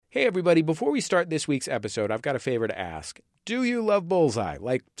Hey, everybody, before we start this week's episode, I've got a favor to ask. Do you love Bullseye?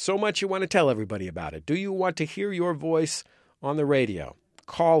 Like, so much you want to tell everybody about it? Do you want to hear your voice on the radio?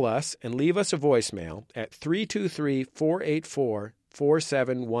 Call us and leave us a voicemail at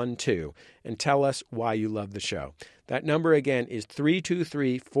 323-484-4712 and tell us why you love the show. That number again is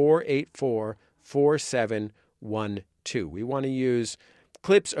 323-484-4712. We want to use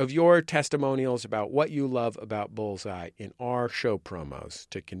clips of your testimonials about what you love about Bullseye in our show promos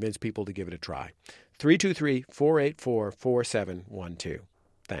to convince people to give it a try. 323-484-4712.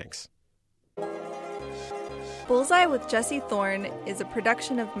 Thanks. Bullseye with Jesse Thorne is a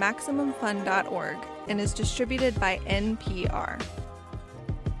production of MaximumFun.org and is distributed by NPR.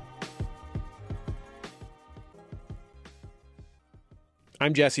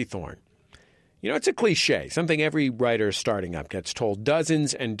 I'm Jesse Thorne. You know, it's a cliche, something every writer starting up gets told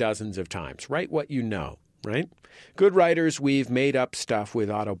dozens and dozens of times. Write what you know, right? Good writers weave made up stuff with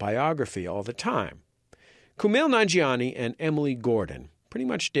autobiography all the time. Kumail Nanjiani and Emily Gordon pretty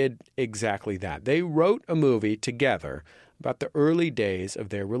much did exactly that. They wrote a movie together about the early days of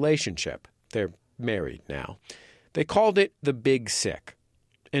their relationship. They're married now. They called it The Big Sick.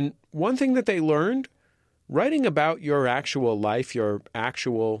 And one thing that they learned, writing about your actual life, your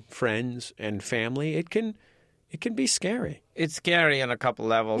actual friends and family, it can be scary. It's scary on a couple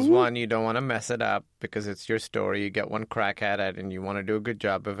levels. Mm-hmm. One, you don't want to mess it up because it's your story. You get one crack at it and you want to do a good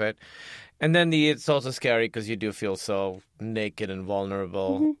job of it. And then it's also scary because you do feel so naked and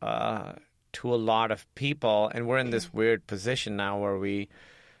vulnerable to a lot of people. And we're in this weird position now where we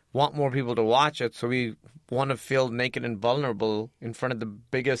want more people to watch it, so we want to feel naked and vulnerable in front of the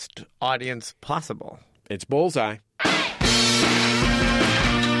biggest audience possible. It's Bullseye.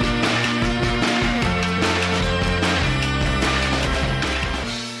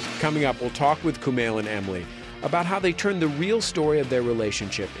 Coming up, we'll talk with Kumail and Emily about how they turned the real story of their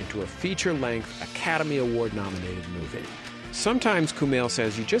relationship into a feature-length, Academy Award-nominated movie. Sometimes, Kumail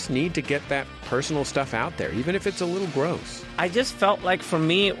says, you just need to get that personal stuff out there, even if it's a little gross. I just felt like, for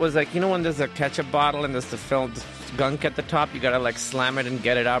me, it was like, you know when there's a ketchup bottle and there's the gunk at the top, you gotta like slam it and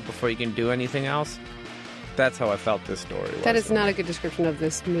get it out before you can do anything else? That's how I felt this story was. That is not a good description of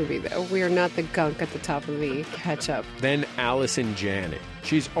this movie, though. We are not the gunk at the top of the ketchup. Then Allison Janney.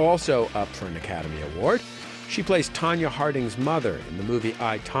 She's also up for an Academy Award. She plays Tonya Harding's mother in the movie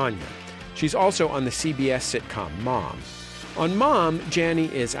I, Tonya. She's also on the CBS sitcom Mom. On Mom,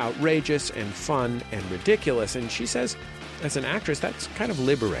 Janney is outrageous and fun and ridiculous, and she says, as an actress, that's kind of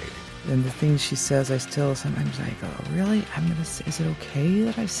liberating. And the things she says, I still sometimes I go, really? Is it okay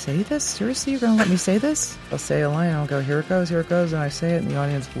that I say this? Seriously, you're going to let me say this? I'll say a line, and I'll go, here it goes, and I say it, and the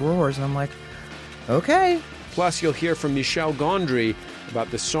audience roars, and I'm like, okay. Plus, you'll hear from Michel Gondry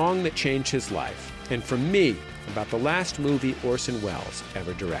about the song that changed his life, and from me about the last movie Orson Welles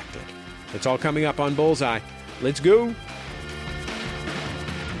ever directed. It's all coming up on Bullseye. Let's go!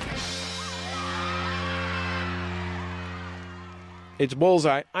 It's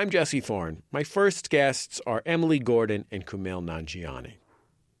Bullseye. I'm Jesse Thorne. My first guests are Emily Gordon and Kumail Nanjiani.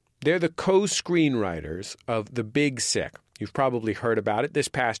 They're the co-screenwriters of The Big Sick. You've probably heard about it. This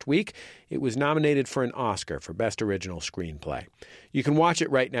past week, it was nominated for an Oscar for Best Original Screenplay. You can watch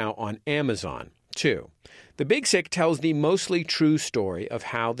it right now on Amazon, too. The Big Sick tells the mostly true story of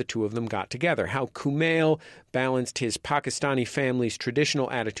how the two of them got together, how Kumail balanced his Pakistani family's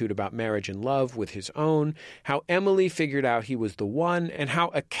traditional attitude about marriage and love with his own, how Emily figured out he was the one, and how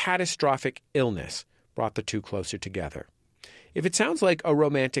a catastrophic illness brought the two closer together. If it sounds like a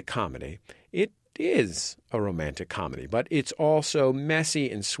romantic comedy, it is a romantic comedy, but it's also messy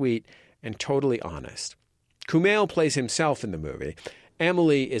and sweet and totally honest. Kumail plays himself in the movie.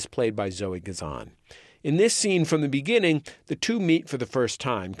 Emily is played by Zoe Kazan. In this scene from the beginning, the two meet for the first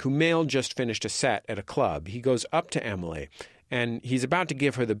time. Kumail just finished a set at a club. He goes up to Emily, and he's about to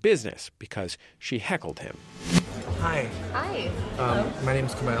give her the business because she heckled him. Hi. Hi. My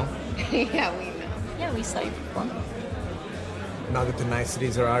name's Kumail. Yeah, we know. Yeah, we saw you before. Now that the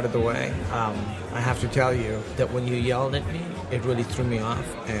niceties are out of the way, I have to tell you that when you yelled at me, it really threw me off,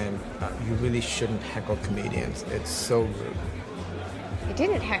 and you really shouldn't heckle comedians. It's so rude. I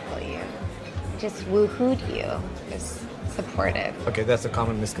didn't heckle you. Just woohooed you. Just supportive. Okay, that's a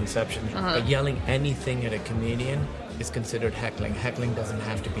common misconception. But yelling anything at a comedian is considered heckling. Heckling doesn't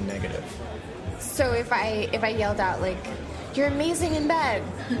have to be negative. So if I yelled out like, "You're amazing in bed,"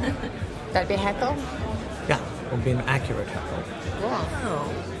 that'd be a heckle? Yeah, it would be an accurate heckle. Wow.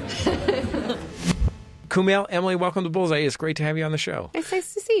 Kumail, Emily, welcome to Bullseye. It's great to have you on the show. It's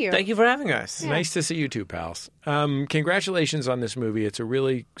nice to see you. Thank you for having us. Nice to see you too, pals. Congratulations on this movie. It's a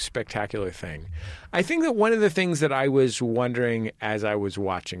really spectacular thing. I think that one of the things that I was wondering as I was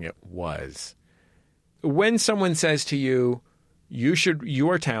watching it was when someone says to you, you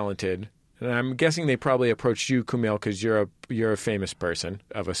are talented, and I'm guessing they probably approached you, Kumail, because you're a famous person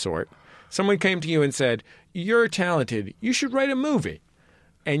of a sort. Someone came to you and said, you're talented, you should write a movie.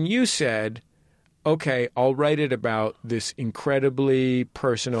 And you said, okay, I'll write it about this incredibly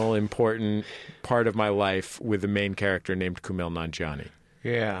personal, important part of my life with the main character named Kumail Nanjiani.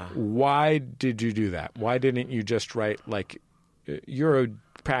 Yeah. Why did you do that? Why didn't you just write, like, you're a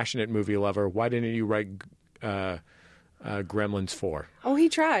passionate movie lover. Why didn't you write Gremlins 4? Oh, he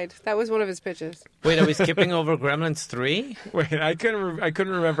tried. That was one of his pitches. Wait, are we skipping over Gremlins 3? Wait, I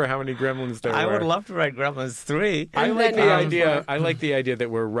couldn't remember how many Gremlins there were. I would love to write Gremlins 3. I like the idea that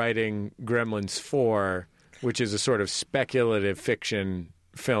we're writing Gremlins 4, which is a sort of speculative fiction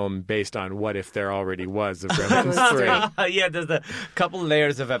film based on what if there already was a Gremlins 3. Yeah, there's a couple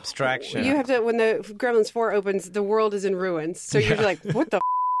layers of abstraction. You have to, when the Gremlins 4 opens, the world is in ruins. So you're like, what the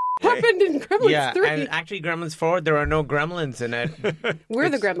happened in Gremlins 3? And actually Gremlins 4, there are no gremlins in it. We're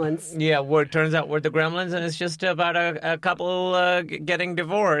the gremlins. Yeah, well, it turns out we're the gremlins, and it's just about a couple getting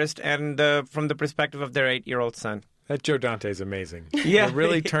divorced, and from the perspective of their 8-year-old son. That Joe Dante's amazing. Yeah. It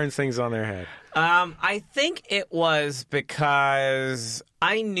really turns things on their head. I think it was because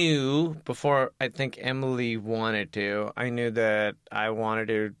I knew, before I think Emily wanted to, I knew that I wanted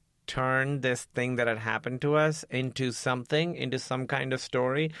to turn this thing that had happened to us into some kind of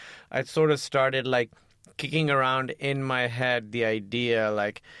story. I sort of started like kicking around in my head the idea,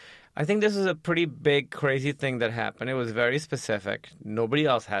 like, I think this is a pretty big, crazy thing that happened. It was very specific. Nobody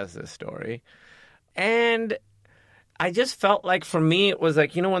else has this story. And I just felt like, for me, it was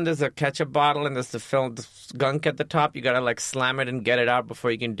like, you know, when there's a ketchup bottle and there's the gunk at the top, you got to like slam it and get it out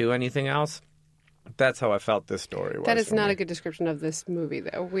before you can do anything else. That's how I felt this story was. That is not a good description of this movie,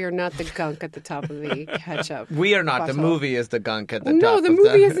 though. We are not the gunk at the top of the ketchup. We are not. bottle. The movie is the gunk at the top. No, the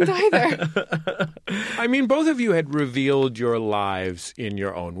movie isn't either. I mean, both of you had revealed your lives in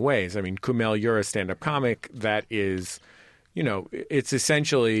your own ways. I mean, Kumail, you're a stand-up comic that is, you know, it's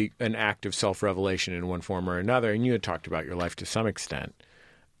essentially an act of self-revelation in one form or another, and you had talked about your life to some extent.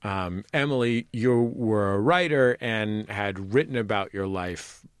 Emily, you were a writer and had written about your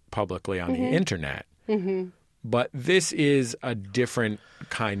life publicly on the internet. Mm-hmm. But this is a different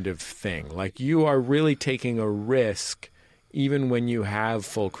kind of thing. Like, you are really taking a risk, even when you have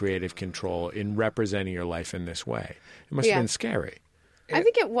full creative control, in representing your life in this way. It must have been scary. I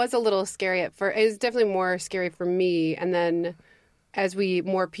think it was a little scary at first. It was definitely more scary for me. And then as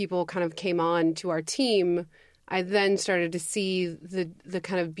more people kind of came on to our team, I then started to see the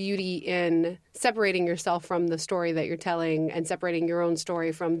kind of beauty in separating yourself from the story that you're telling and separating your own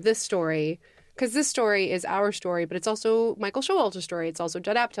story from this story. Because this story is our story, but it's also Michael Showalter's story. It's also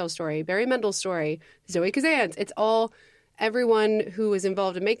Judd Apatow's story, Barry Mendel's story, Zoe Kazan's. It's all everyone who was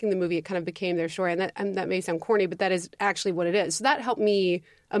involved in making the movie. It kind of became their story. And that may sound corny, but that is actually what it is. So that helped me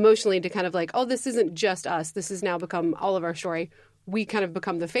emotionally to kind of like, oh, this isn't just us. This has now become all of our story. We kind of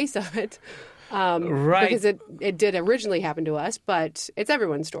become the face of it. Right. Because it did originally happen to us, but it's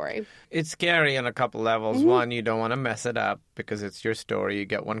everyone's story. It's scary on a couple levels. Mm-hmm. One, you don't want to mess it up because it's your story. You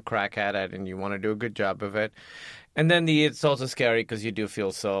get one crack at it and you want to do a good job of it. And then it's also scary because you do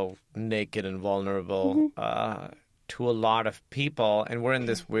feel so naked and vulnerable to a lot of people. And we're in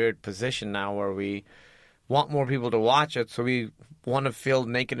this weird position now where we want more people to watch it, so we want to feel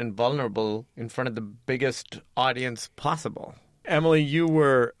naked and vulnerable in front of the biggest audience possible. Emily, you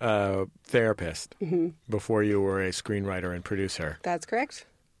were a therapist before you were a screenwriter and producer. That's correct.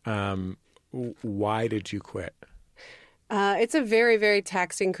 Why did you quit? It's a very, very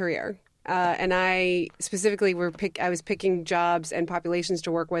taxing career. And I specifically I was picking jobs and populations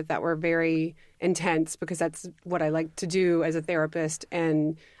to work with that were very intense because that's what I like to do as a therapist.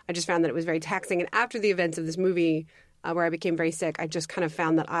 And I just found that it was very taxing. And after the events of this movie, where I became very sick, I just kind of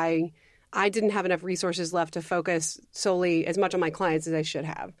found that I didn't have enough resources left to focus solely as much on my clients as I should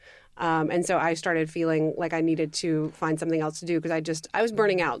have. And so I started feeling like I needed to find something else to do because I was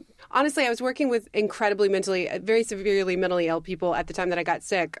burning out. Honestly, I was working with incredibly very severely mentally ill people at the time that I got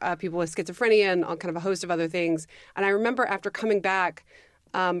sick, people with schizophrenia and kind of a host of other things. And I remember after coming back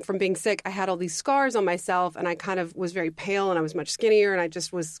from being sick, I had all these scars on myself and I kind of was very pale and I was much skinnier and I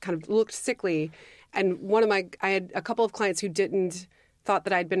just was kind of looked sickly. And I had a couple of clients who thought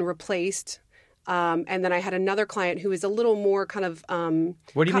that I'd been replaced. And then I had another client who was a little more kind of...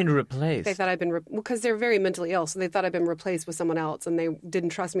 what do you mean replaced? They thought I'd been... because they're very mentally ill, so they thought I'd been replaced with someone else, and they didn't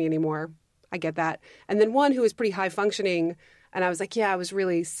trust me anymore. I get that. And then one who was pretty high functioning, and I was like, yeah, I was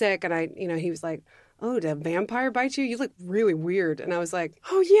really sick. And he was like, oh, did a vampire bite you? You look really weird. And I was like,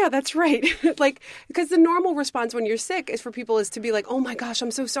 oh, yeah, that's right. Like, because the normal response when you're sick is for people is to be like, oh my gosh, I'm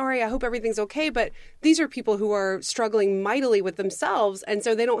so sorry. I hope everything's okay. But these are people who are struggling mightily with themselves. And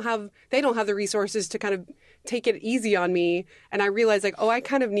so they don't have the resources to kind of take it easy on me. And I realized like, oh, I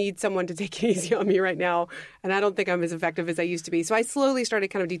kind of need someone to take it easy on me right now. And I don't think I'm as effective as I used to be. So I slowly started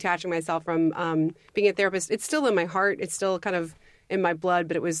kind of detaching myself from being a therapist. It's still in my heart. It's still kind of in my blood,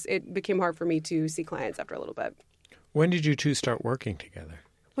 but it became hard for me to see clients after a little bit. When did you two start working together?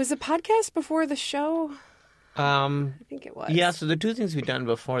 Was the podcast before the show? I think it was. Yeah, so the two things we've done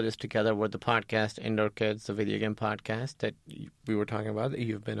before this together were the podcast Indoor Kids, the video game podcast that we were talking about that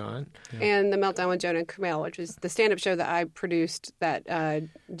you've been on. Yeah. And The Meltdown with Jonah and Kumail, which is the stand-up show that I produced that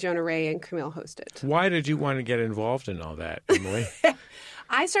Jonah Ray and Kumail hosted. Why did you want to get involved in all that, Emily?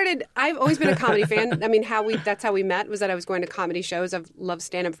 I've always been a comedy fan. I mean, that's how we met, was that I was going to comedy shows. I've loved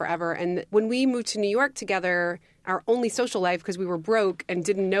stand-up forever. And when we moved to New York together, our only social life, because we were broke and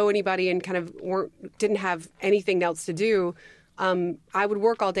didn't know anybody and kind of didn't have anything else to do, I would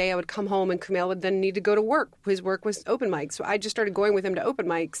work all day. I would come home and Kumail would then need to go to work. His work was open mics. So I just started going with him to open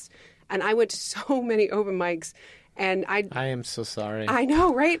mics. And I went to so many open mics. And I am so sorry. I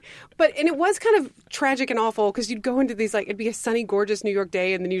know, right? And it was kind of tragic and awful because you'd go into these, like, it'd be a sunny, gorgeous New York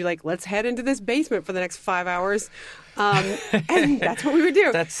day, and then you're like, let's head into this basement for the next 5 hours. And that's what we would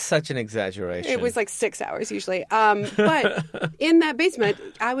do. That's such an exaggeration. It was like 6 hours usually. But in that basement,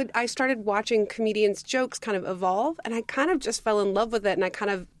 I started watching comedians' jokes kind of evolve, and I kind of just fell in love with it. And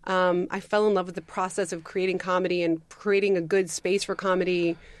I fell in love with the process of creating comedy and creating a good space for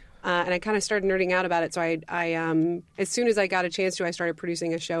comedy. And I kind of started nerding out about it. So I as soon as I got a chance to, I started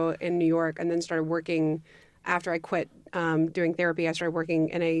producing a show in New York, and then started working after I quit doing therapy. I started working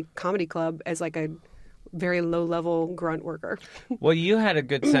in a comedy club as like a very low-level grunt worker. Well, you had a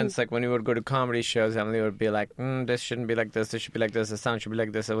good sense, like when you would go to comedy shows, Emily would be like, this shouldn't be like this should be like this, the sound should be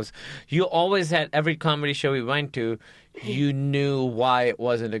like this. You always had, every comedy show we went to, you knew why it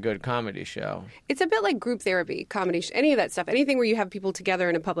wasn't a good comedy show. It's a bit like group therapy, comedy, any of that stuff. Anything where you have people together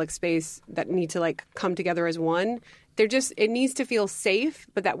in a public space that need to like come together as one. It needs to feel safe,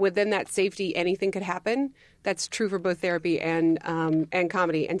 but that within that safety, anything could happen. That's true for both therapy and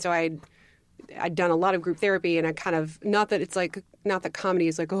comedy. And so I'd done a lot of group therapy, and I kind of, not that comedy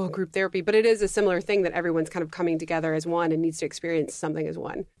is like, oh, group therapy, but it is a similar thing that everyone's kind of coming together as one and needs to experience something as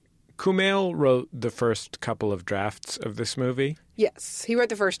one. Kumail wrote the first couple of drafts of this movie. Yes, he wrote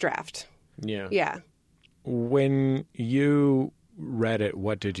the first draft. Yeah. Yeah. When you read it,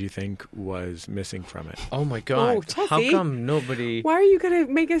 what did you think was missing from it? Oh my God. Oh, Tuffy. How come nobody... Why are you going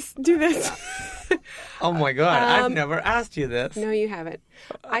to make us do this? Oh my God, I've never asked you this. No, you haven't.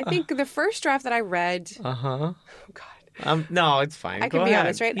 I think the first draft that I read... Uh-huh. Oh, God. No, it's fine. I can be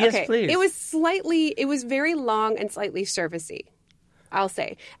honest, right? Yes, okay. please. It was very long and slightly surfacey, I'll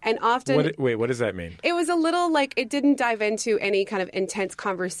say. And often... What does that mean? It was a little like, it didn't dive into any kind of intense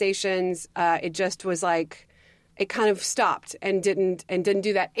conversations. It just was like, it kind of stopped and didn't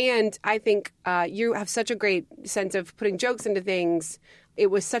do that. And I think you have such a great sense of putting jokes into things. It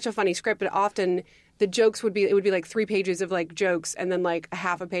was such a funny script, but often the jokes would be like 3 pages of like jokes and then like a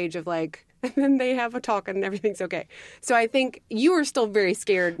half a page of like, and then they have a talk and everything's okay. So I think you were still very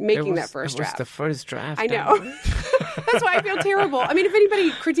scared making that first draft. It was the first draft. I know. That's why I feel terrible. I mean, if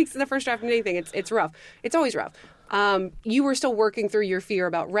anybody critiques the first draft of anything, it's rough. It's always rough. You were still working through your fear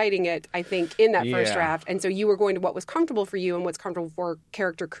about writing it, I think, in that first draft. And so you were going to what was comfortable for you and what's comfortable for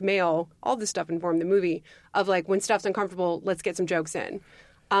character Kumail. All this stuff informed the movie of like, when stuff's uncomfortable, let's get some jokes in.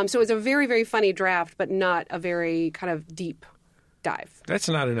 So it was a very, very funny draft, but not a very kind of deep dive. That's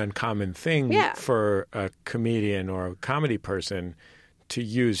not an uncommon thing for a comedian or a comedy person to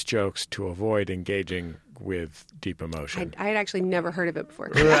use jokes to avoid engaging with deep emotion. I had actually never heard of it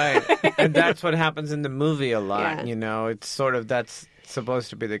before. Right. And that's what happens in the movie a lot. Yeah. You know, it's sort of, that's supposed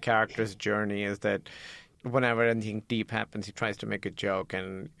to be the character's journey, is that whenever anything deep happens, he tries to make a joke,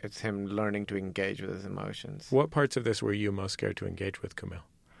 and it's him learning to engage with his emotions. What parts of this were you most scared to engage with, Kumail?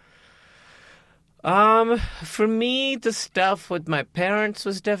 For me, the stuff with my parents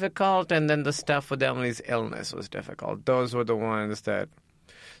was difficult, and then the stuff with Emily's illness was difficult. Those were the ones that,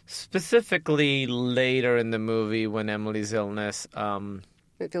 specifically later in the movie when Emily's illness,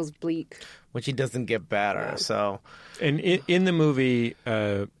 it feels bleak. when she doesn't get better. Yeah. So, and in the movie,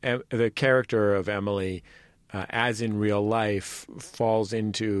 the character of Emily, as in real life, falls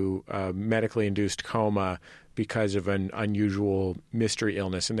into a medically induced coma because of an unusual mystery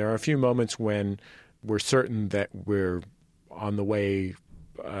illness. And there are a few moments when we're certain that we're on the way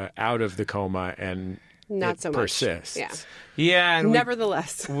out of the coma and Not it so much. persists. Yeah. Yeah, and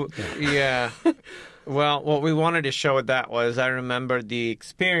Nevertheless. yeah. Well, what we wanted to show with that was I remember the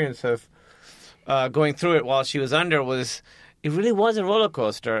experience of going through it while she was under was it really was a roller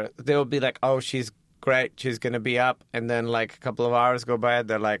coaster. They would be like, oh, she's great, she's going to be up. And then like a couple of hours go by,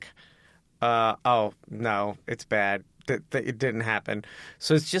 they're like, oh, no, it's bad. It didn't happen.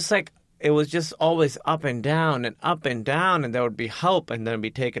 So it's just like, it was just always up and down, and there would be hope and then be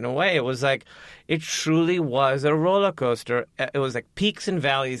taken away. It was like, it truly was a roller coaster. It was like peaks and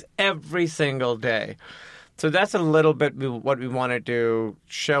valleys every single day. So that's a little bit what we wanted to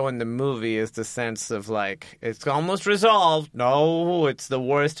show in the movie is the sense of like, it's almost resolved. No, it's the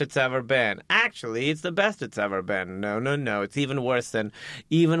worst it's ever been. Actually, it's the best it's ever been. No. It's even worse than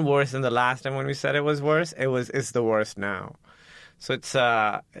the last time when we said it was worse. It's the worst now. So it's,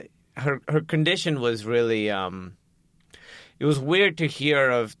 her condition was really, it was weird to hear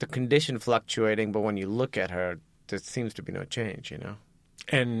of the condition fluctuating, but when you look at her, there seems to be no change, you know?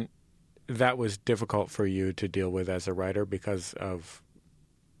 And that was difficult for you to deal with as a writer because of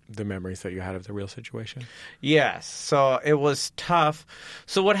the memories that you had of the real situation? Yes. So it was tough.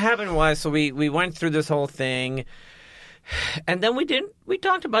 So what happened was, we went through this whole thing, and then we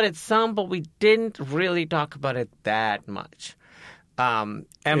talked about it some, but we didn't really talk about it that much.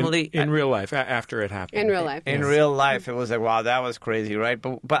 Emily... In real life, after it happened. In real life. In real life, it was like, wow, that was crazy, right?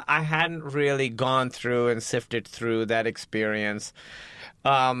 But I hadn't really gone through and sifted through that experience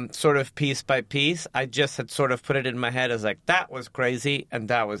sort of piece by piece. I just had sort of put it in my head as like, that was crazy, and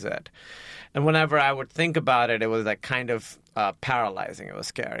that was it. And whenever I would think about it, it was like kind of paralyzing. It was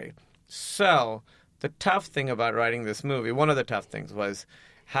scary. So the tough thing about writing this movie, one of the tough things was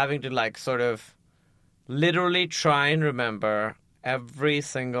having to like sort of literally try and remember every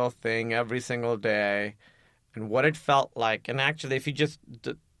single thing, every single day, and what it felt like. And actually, if you just,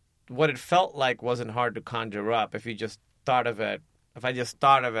 what it felt like wasn't hard to conjure up. If you just thought of it, if I just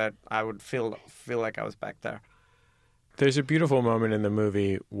thought of it, I would feel like I was back there. There's a beautiful moment in the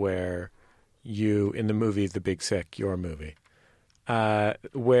movie where in the movie The Big Sick, your movie,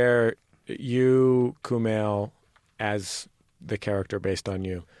 where you, Kumail, as the character based on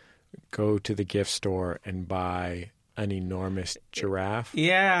you, go to the gift store and buy an enormous giraffe.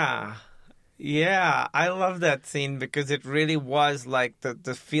 Yeah. I love that scene because it really was like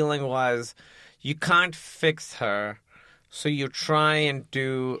the feeling was you can't fix her, so you try and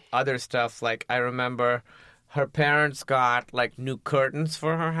do other stuff. Like I remember her parents got like new curtains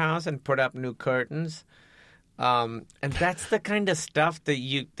for her house and put up new curtains. And that's the kind of stuff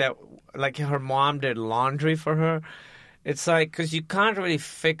that like her mom did laundry for her. It's like, because you can't really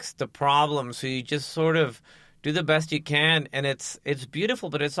fix the problem, so you just sort of do the best you can, and it's beautiful,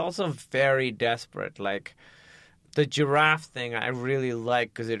 but it's also very desperate. Like the giraffe thing, I really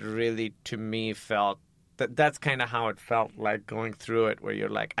like because it really, to me, felt that's kind of how it felt like going through it, where you're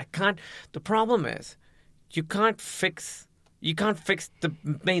like, I can't. The problem is, you can't fix the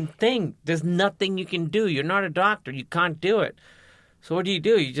main thing. There's nothing you can do. You're not a doctor. You can't do it. So what do?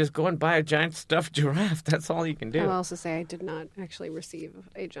 You just go and buy a giant stuffed giraffe. That's all you can do. I'll also say I did not actually receive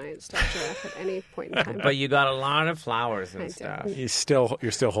a giant stuffed giraffe at any point in time. But you got a lot of flowers and I stuff. did. You're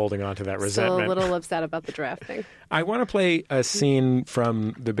still holding on to that resentment. Still a little upset about the giraffe thing. I want to play a scene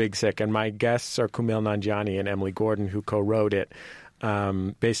from The Big Sick, and my guests are Kumail Nanjiani and Emily Gordon, who co-wrote it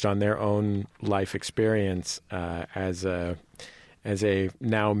based on their own life experience as a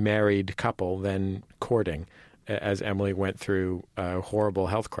now married couple, then courting, as Emily went through a horrible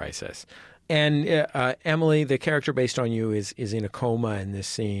health crisis. And Emily, the character based on you, is in a coma in this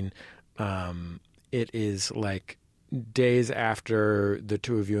scene. It is like days after the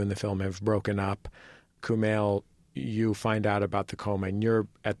two of you in the film have broken up. Kumail, you find out about the coma, and you're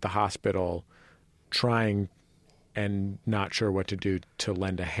at the hospital trying and not sure what to do to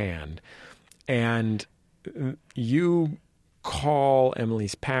lend a hand. And you call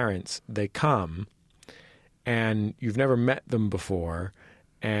Emily's parents. They come, and you've never met them before,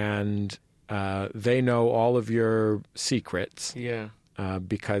 and they know all of your secrets. Yeah.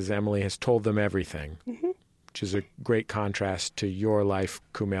 Because Emily has told them everything, which is a great contrast to your life,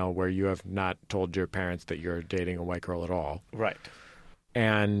 Kumail, where you have not told your parents that you're dating a white girl at all. Right.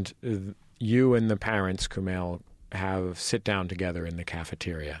 And you and the parents, Kumail, sit down together in the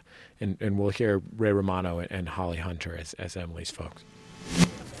cafeteria. And we'll hear Ray Romano and Holly Hunter as Emily's folks.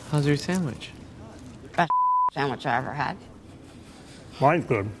 How's your sandwich? Best sandwich I ever had. Mine's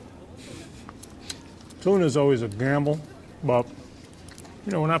good. Tuna's always a gamble, but,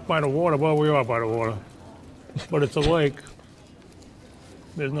 we're not by the water. Well, we are by the water. But it's a lake.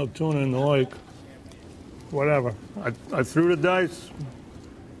 There's no tuna in the lake. Whatever. I threw the dice.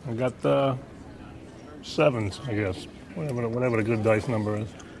 I got 7s, I guess, whatever the good dice number is.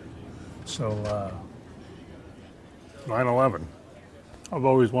 So 9/11. I've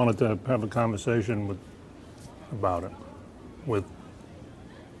always wanted to have a conversation about it with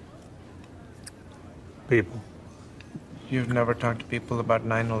people. You've never talked to people about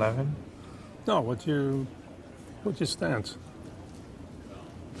 9/11? No, what's your stance?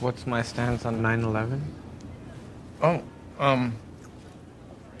 What's my stance on 9/11? Oh,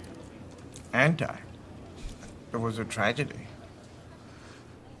 anti. It was a tragedy.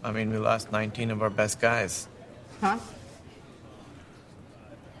 I mean, we lost 19 of our best guys. Huh?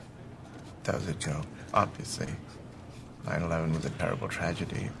 That was a joke, obviously. 9/11 was a terrible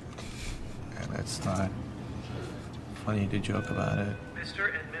tragedy. And it's not funny to joke about it.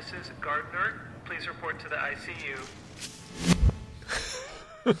 Mr. and Mrs. Gardner, please report to the ICU.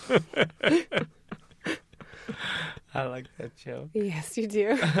 I like that joke. Yes, you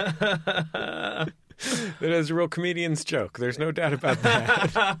do. That is a real comedian's joke. There's no doubt about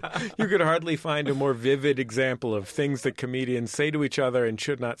that. You could hardly find a more vivid example of things that comedians say to each other and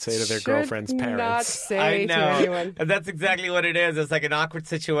should not say to their girlfriend's parents. Not say I to know. anyone. And that's exactly what it is. It's like an awkward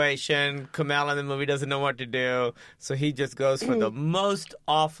situation. Kumail in the movie doesn't know what to do, so he just goes for the most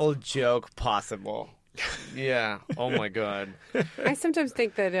awful joke possible. Yeah. Oh, my God. I sometimes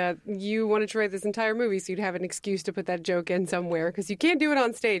think that you wanted to write this entire movie so you'd have an excuse to put that joke in somewhere, because you can't do it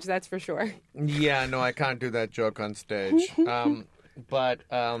on stage, that's for sure. Yeah, no, I can't do that joke on stage. Yep.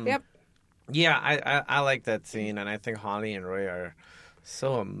 Yeah, I like that scene, and I think Holly and Ray are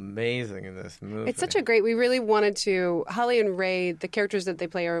so amazing in this movie. It's such a great, we really wanted to, Holly and Ray, the characters that they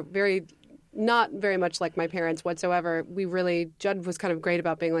play are not very much like my parents whatsoever. Judd was kind of great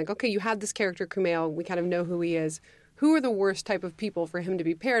about being like, okay, you had this character, Kumail, we kind of know who he is. Who are the worst type of people for him to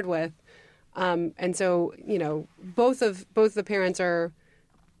be paired with? And so, both the parents are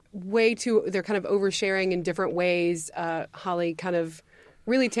they're kind of oversharing in different ways. Holly kind of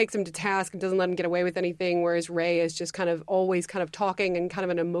really takes him to task and doesn't let him get away with anything, whereas Ray is just kind of always kind of talking and kind of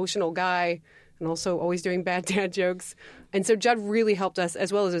an emotional guy and also always doing bad dad jokes. And so Judd really helped us,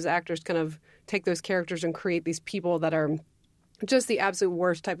 as well as his actors, kind of take those characters and create these people that are just the absolute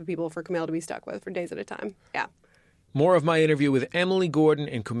worst type of people for Kumail to be stuck with for days at a time. Yeah. More of my interview with Emily Gordon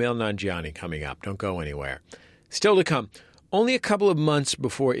and Kumail Nanjiani coming up. Don't go anywhere. Still to come, only a couple of months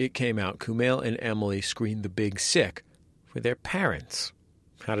before it came out, Kumail and Emily screened The Big Sick for their parents.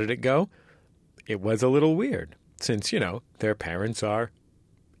 How did it go? It was a little weird, since, their parents are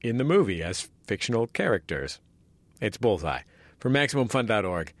in the movie as fictional characters. It's Bullseye from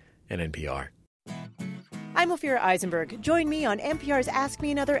MaximumFun.org and NPR. I'm Ophira Eisenberg. Join me on NPR's Ask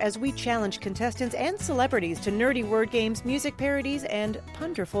Me Another as we challenge contestants and celebrities to nerdy word games, music parodies, and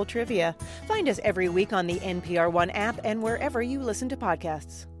punderful trivia. Find us every week on the NPR One app and wherever you listen to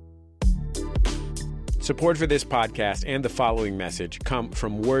podcasts. Support for this podcast and the following message come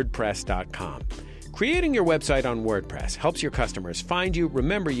from WordPress.com. Creating your website on WordPress helps your customers find you,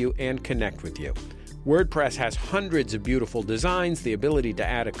 remember you, and connect with you. WordPress has hundreds of beautiful designs, the ability to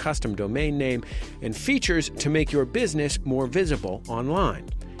add a custom domain name, and features to make your business more visible online.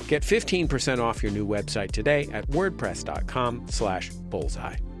 Get 15% off your new website today at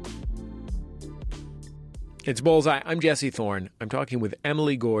wordpress.com/bullseye. It's Bullseye. I'm Jesse Thorne. I'm talking with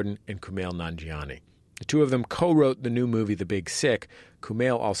Emily Gordon and Kumail Nanjiani. The two of them co-wrote the new movie The Big Sick.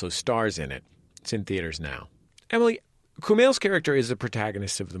 Kumail also stars in it. It's in theaters now. Emily, Kumail's character is the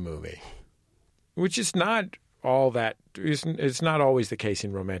protagonist of the movie, which is not all that. It's not always the case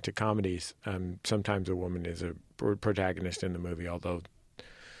in romantic comedies. Sometimes a woman is a protagonist in the movie, although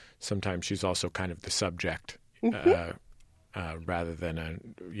sometimes she's also kind of the subject, rather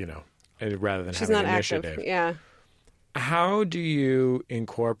than She's having not initiative. active. Yeah. How do you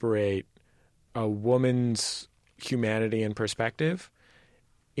incorporate a woman's humanity and perspective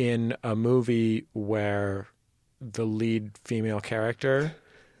in a movie where the lead female character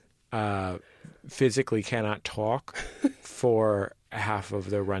physically cannot talk for half of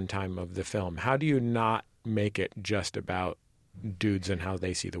the runtime of the film? How do you not make it just about dudes and how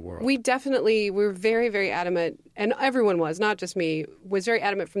they see the world? We were very, very adamant, and everyone was, not just me, was very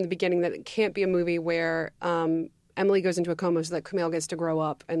adamant from the beginning that it can't be a movie where Emily goes into a coma so that Kumail gets to grow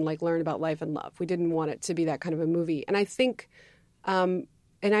up and learn about life and love. We didn't want it to be that kind of a movie. And I think,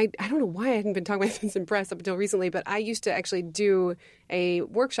 and I don't know why I hadn't been talking about this in press up until recently, but I used to actually do a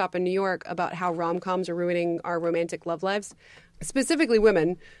workshop in New York about how rom-coms are ruining our romantic love lives, specifically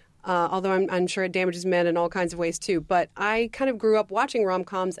women, although I'm sure it damages men in all kinds of ways too. But I kind of grew up watching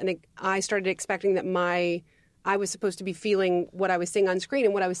rom-coms, and I started expecting that my I was supposed to be feeling what I was seeing on screen.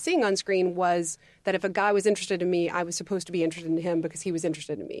 And what I was seeing on screen was that if a guy was interested in me, I was supposed to be interested in him because he was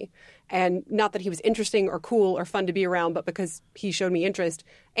interested in me. And not that he was interesting or cool or fun to be around, but because he showed me interest.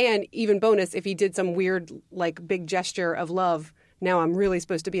 And even bonus, if he did some weird, like, big gesture of love, now I'm really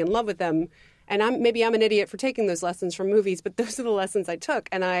supposed to be in love with them. And maybe I'm an idiot for taking those lessons from movies, but those are the lessons I took.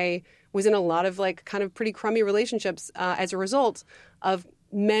 And I was in a lot of, like, kind of pretty crummy relationships as a result of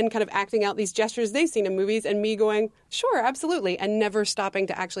men kind of acting out these gestures they've seen in movies and me going, sure, absolutely, and never stopping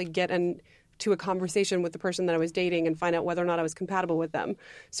to actually get to a conversation with the person that I was dating and find out whether or not I was compatible with them.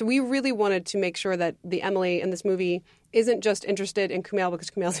 So we really wanted to make sure that the Emily in this movie isn't just interested in Kumail because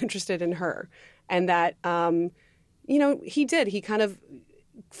Kumail's interested in her. And that, he kind of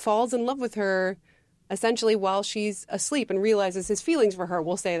falls in love with her essentially while she's asleep and realizes his feelings for her.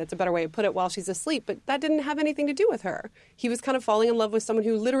 We'll say that's a better way to put it, while she's asleep. But that didn't have anything to do with her. He was kind of falling in love with someone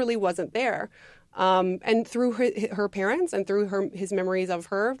who literally wasn't there. And through her parents and through his memories of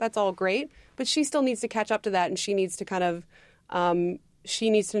her, that's all great. But she still needs to catch up to that, and she needs to kind of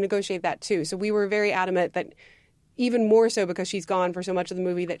negotiate that too. So we were very adamant that even more so because she's gone for so much of the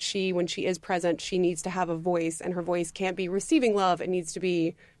movie, that when she is present, she needs to have a voice, and her voice can't be receiving love. It needs to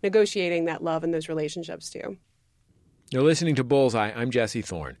be negotiating that love in those relationships too. You're listening to Bullseye. I'm Jesse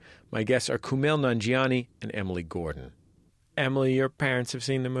Thorne. My guests are Kumail Nanjiani and Emily Gordon. Emily, your parents have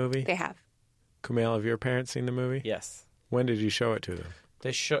seen the movie? They have. Kumail, have your parents seen the movie? Yes. When did you show it to them?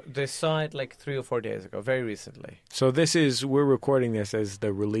 They saw it like 3 or 4 days ago, very recently. So we're recording this as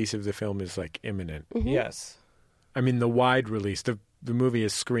the release of the film is like imminent. Mm-hmm. Yes. I mean, the wide release. The movie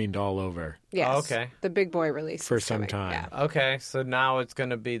is screened all over. Yes. Oh, okay. The big boy release. For some time. Yeah. Okay, so now it's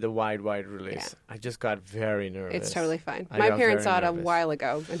going to be the wide release. Yeah. I just got very nervous. It's totally fine. My parents saw it a while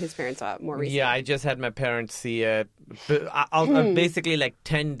ago, and his parents saw it more recently. Yeah, I just had my parents see it. Basically, like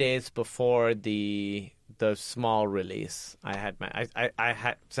 10 days before the small release. I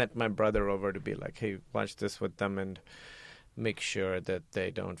had sent my brother over to be like, hey, watch this with them and make sure that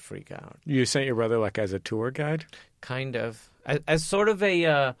they don't freak out. You sent your brother like as a tour guide? Kind of. As sort of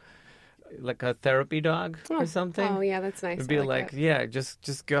a like a therapy dog or something. Oh, yeah, that's nice. It'd be like, yeah,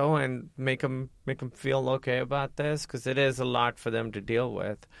 just go and make them feel okay about this, because it is a lot for them to deal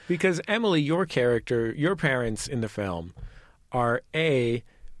with. Because Emily, your character, your parents in the film are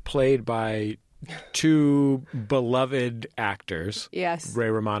played by two beloved actors. Yes. Ray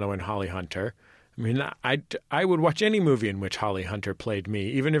Romano and Holly Hunter. I mean, I would watch any movie in which Holly Hunter played me,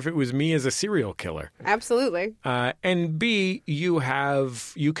 even if it was me as a serial killer. Absolutely. And B, you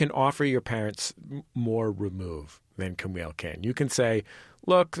can offer your parents more remove than Kumail can. You can say,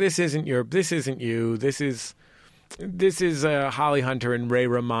 look, this isn't you. This is Holly Hunter and Ray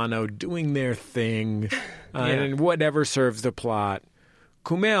Romano doing their thing, and whatever serves the plot.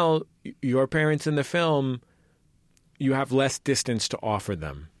 Kumail, your parents in the film, you have less distance to offer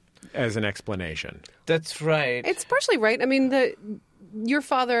them as an explanation. That's right. It's partially right. I mean, your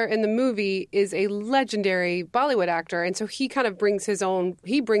father in the movie is a legendary Bollywood actor, and so he kind of brings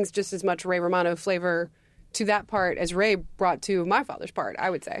he brings just as much Ray Romano flavor to that part as Ray brought to my father's part, I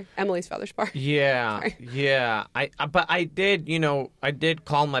would say. Emily's father's part. Yeah, yeah. But I did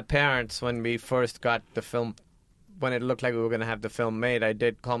call my parents when we first got the film. When it looked like we were going to have the film made, I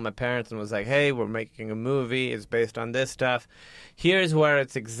did call my parents and was like, hey, we're making a movie. It's based on this stuff. Here's where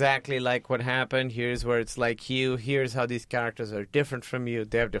it's exactly like what happened. Here's where it's like you. Here's how these characters are different from you.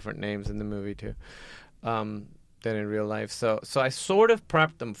 They have different names in the movie, too, than in real life. So I sort of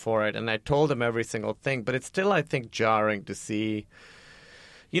prepped them for it, and I told them every single thing. But it's still, I think, jarring to see.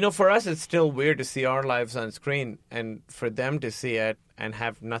 For us, it's still weird to see our lives on screen, and for them to see it and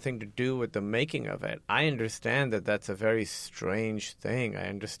have nothing to do with the making of it. I understand that that's a very strange thing. I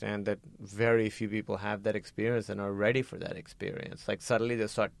understand that very few people have that experience and are ready for that experience. Like, suddenly they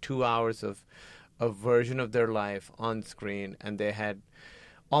saw 2 hours of a version of their life on screen, and they had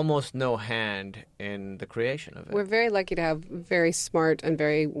almost no hand in the creation of it. We're very lucky to have very smart and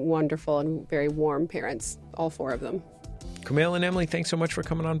very wonderful and very warm parents, all four of them. Kumail and Emily, thanks so much for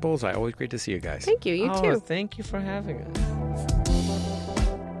coming on Bullseye. Always great to see you guys. Thank you. You too. Thank you for having us.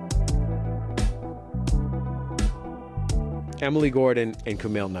 Emily Gordon and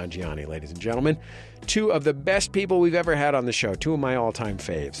Kumail Nanjiani, ladies and gentlemen. Two of the best people we've ever had on the show. Two of my all-time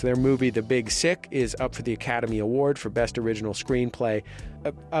faves. Their movie, The Big Sick, is up for the Academy Award for Best Original Screenplay.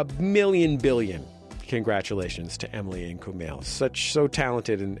 A million billion congratulations to Emily and Kumail. So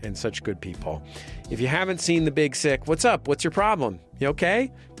talented and such good people. If you haven't seen The Big Sick, what's up? What's your problem? You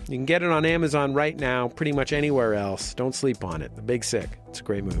okay? You can get it on Amazon right now, pretty much anywhere else. Don't sleep on it. The Big Sick. It's a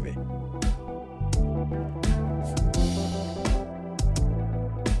great movie.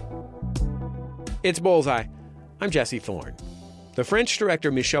 It's Bullseye. I'm Jesse Thorne. The French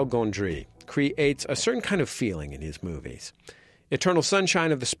director Michel Gondry creates a certain kind of feeling in his movies. Eternal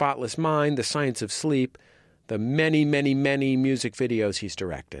Sunshine of the Spotless Mind, The Science of Sleep, the many, many, many music videos he's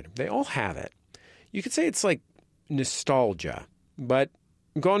directed. They all have it. You could say it's like nostalgia, but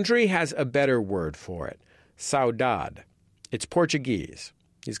Gondry has a better word for it. Saudade. It's Portuguese.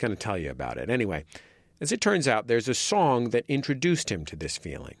 He's going to tell you about it. Anyway, as it turns out, there's a song that introduced him to this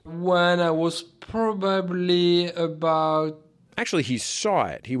feeling. When I was probably about... Actually, he saw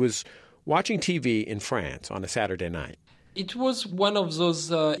it. He was watching TV in France on a Saturday night. It was one of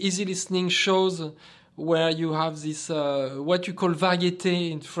those easy listening shows where you have this, what you call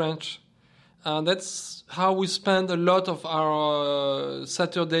variété in French. And that's how we spend a lot of our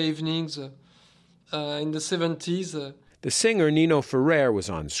Saturday evenings in the 70s. The singer Nino Ferrer was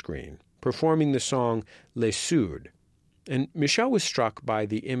on screen, performing the song Les Soudes. And Michel was struck by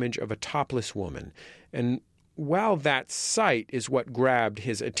the image of a topless woman. And while that sight is what grabbed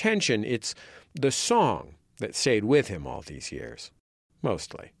his attention, it's the song that stayed with him all these years.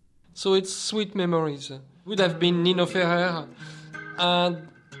 Mostly. So it's sweet memories. It would have been Nino Ferrer. And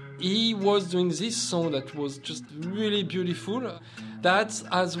he was doing this song that was just really beautiful. That's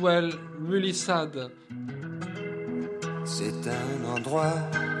as well really sad. C'est un endroit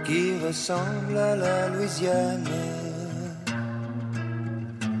qui ressemble à la Louisiane,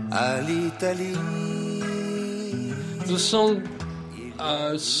 à l'Italie. The song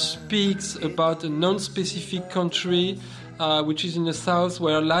speaks about a non-specific country which is in the south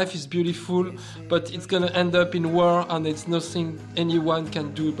where life is beautiful, but it's going to end up in war and there's nothing anyone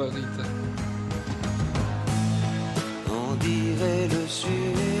can do about it. On dirait le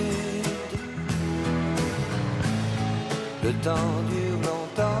sud. Le temps dure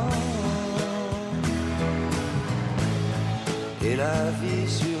longtemps et la vie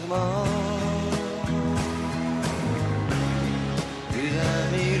sûrement plus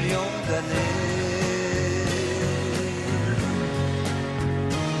d'1 million d'années.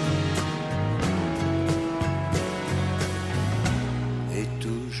 Et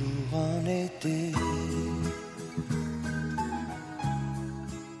toujours en été.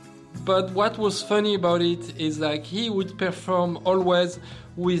 But what was funny about it is like he would perform always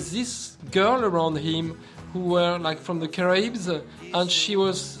with this girl around him who were like from the Caribbean, and she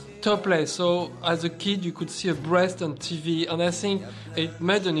was topless. So as a kid you could see a breast on TV, and I think it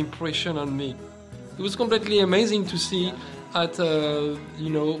made an impression on me. It was completely amazing to see at 8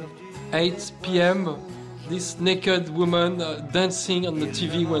 p.m. this naked woman dancing on the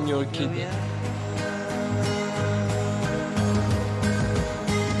TV when you're a kid.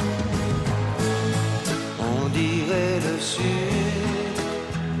 Le sud,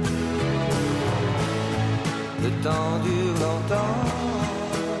 le temps dure longtemps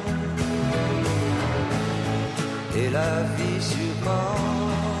et la vie sûrement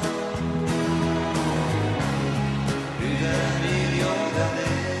plus d'1 million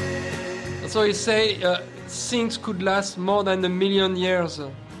d'années. So you say things could last more than 1 million years,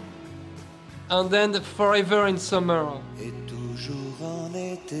 and then forever in summer. Et toujours en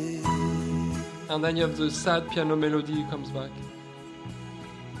été. And then you have the sad piano melody comes back.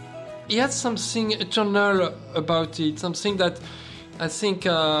 He had something eternal about it, something that I think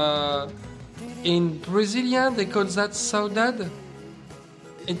in Brazilian they call that saudade.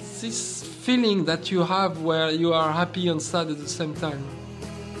 It's this feeling that you have where you are happy and sad at the same time.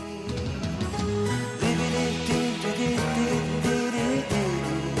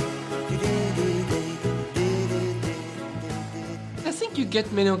 I think you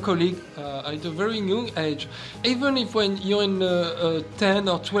get melancholic at a very young age. Even if when you're in 10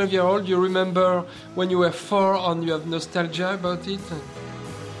 or 12 year old, you remember when you were 4 and you have nostalgia about it.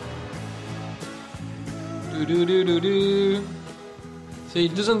 Do-do-do-do-do. So he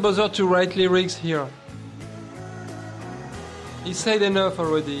doesn't bother to write lyrics here. He said enough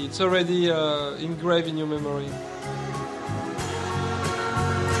already. It's already engraved in your memory.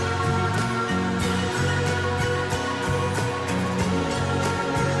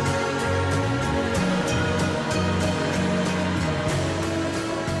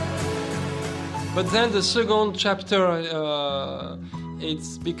 But then the second chapter,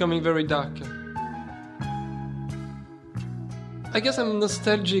 it's becoming very dark. I guess I'm a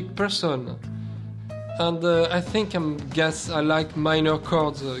nostalgic person. And I think I like minor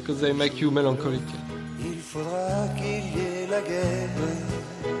chords because they make you melancholic. Il faudra qu'il y ait la guerre.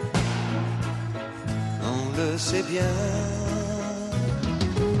 On le sait bien.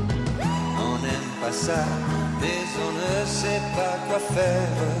 On n'aime pas ça, mais on ne sait pas quoi faire.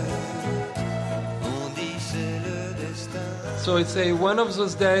 So it's one of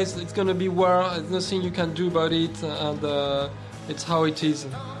those days, it's going to be war, there's nothing you can do about it, and it's how it is.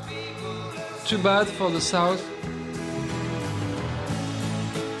 Too bad for the South.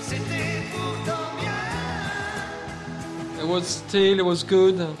 It was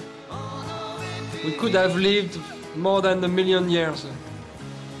good. We could have lived more than 1 million years.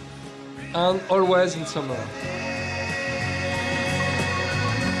 And always in summer.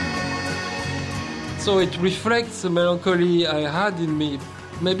 So it reflects the melancholy I had in me.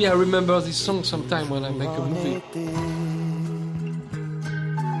 Maybe I remember this song sometime when I make a movie.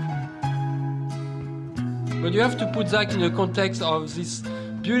 But you have to put that in the context of this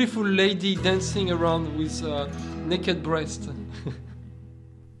beautiful lady dancing around with naked breast.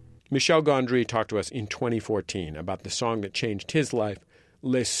 Michel Gondry talked to us in 2014 about the song that changed his life,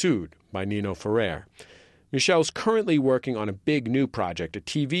 Les Sud by Nino Ferrer. Michel's currently working on a big new project, a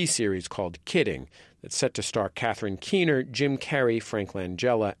TV series called Kidding, that's set to star Catherine Keener, Jim Carrey, Frank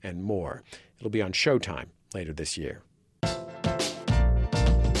Langella, and more. It'll be on Showtime later this year.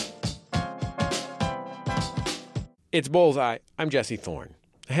 It's Bullseye. I'm Jesse Thorne.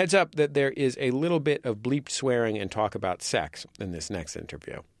 A heads up that there is a little bit of bleeped swearing and talk about sex in this next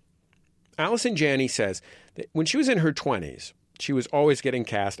interview. Allison Janney says that when she was in her 20s, she was always getting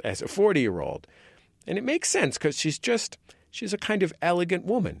cast as a 40-year-old. And it makes sense because she's a kind of elegant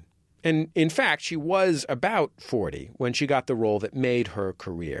woman. And in fact, she was about 40 when she got the role that made her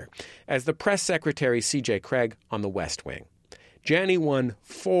career, as the press secretary C.J. Craig on The West Wing. Janney won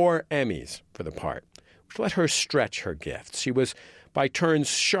 4 Emmys for the part, which let her stretch her gifts. She was by turns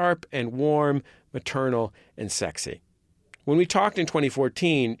sharp and warm, maternal and sexy. When we talked in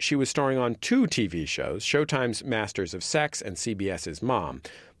 2014, she was starring on 2 TV shows, Showtime's Masters of Sex and CBS's Mom.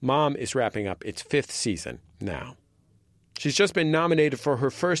 Mom is wrapping up its 5th season now. She's just been nominated for her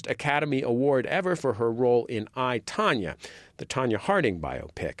first Academy Award ever for her role in I, Tonya, the Tonya Harding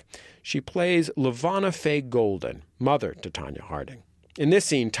biopic. She plays LaVonna Faye Golden, mother to Tonya Harding. In this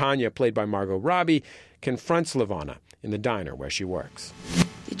scene, Tonya, played by Margot Robbie, confronts LaVonna in the diner where she works.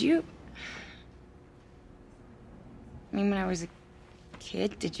 Did you... I mean, when I was a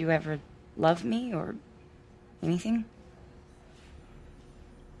kid, did you ever love me or anything?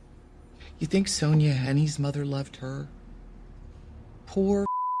 You think Sonia Henny's mother loved her? Poor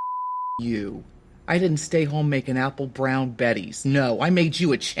you. I didn't stay home making apple brown Bettys. No, I made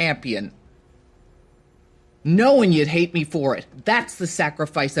you a champion. Knowing you'd hate me for it. That's the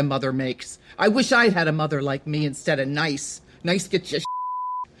sacrifice a mother makes. I wish I'd had a mother like me instead of nice. Nice gets you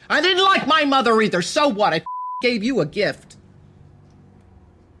I didn't like my mother either. So what? I gave you a gift.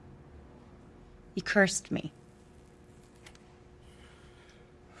 You cursed me.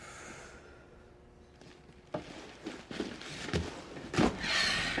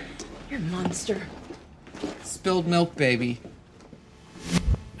 You're a monster. Spilled milk, baby.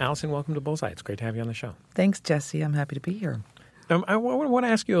 Allison, welcome to Bullseye. It's great to have you on the show. Thanks, Jesse. I'm happy to be here. I want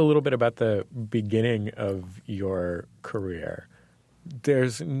to ask you a little bit about the beginning of your career.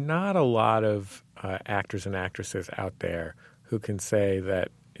 There's not a lot of actors and actresses out there who can say that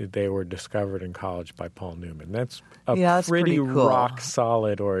they were discovered in college by Paul Newman. That's a pretty cool,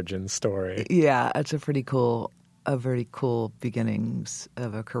 rock-solid origin story. Yeah, it's a very cool beginnings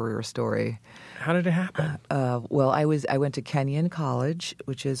of a career story. How did it happen? Well, I went to Kenyon College,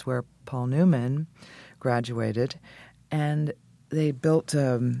 which is where Paul Newman graduated, and they built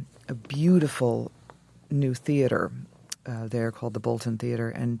a beautiful new theater there called the Bolton Theater,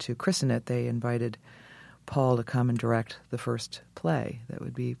 and to christen it, they invited Paul to come and direct the first play that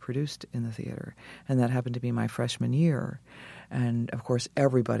would be produced in the theater, and that happened to be my freshman year. And, of course,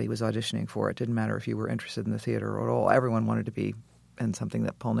 everybody was auditioning for it. Didn't matter if you were interested in the theater at all. Everyone wanted to be in something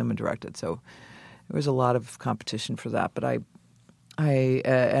that Paul Newman directed. So there was a lot of competition for that. But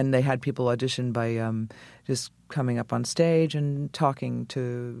and they had people audition by just coming up on stage and talking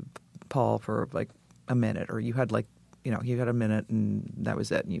to Paul for, like, a minute. Or you had, you had a minute and that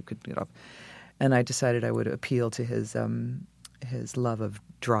was it. And you could get off. And I decided I would appeal to his love of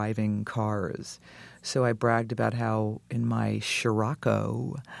driving cars. So I bragged about how in my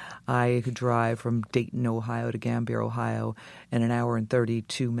Scirocco I could drive from Dayton, Ohio to Gambier, Ohio in an hour and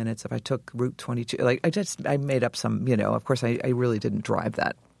 32 minutes if I took Route 22. I made up some, of course I really didn't drive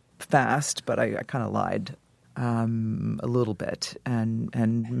that fast, but I kind of lied a little bit and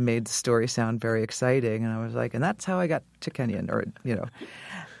made the story sound very exciting. And I was like, and that's how I got to Kenyon,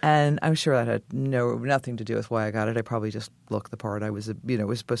 And I'm sure that had nothing to do with why I got it. I probably just looked the part. I was,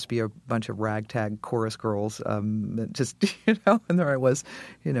 was supposed to be a bunch of ragtag chorus girls, and there I was,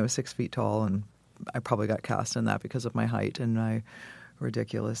 6 feet tall, and I probably got cast in that because of my height and my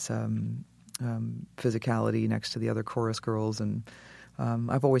ridiculous physicality next to the other chorus girls. And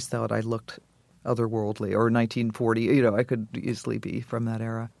I've always thought I looked otherworldly, or 1940. I could easily be from that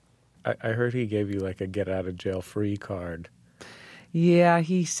era. I heard he gave you like a get-out-of-jail-free card. Yeah,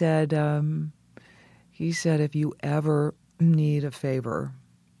 he said if you ever need a favor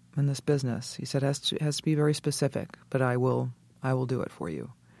in this business, he said it has to be very specific, but I will do it for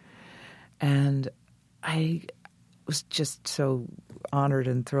you. And I was just so honored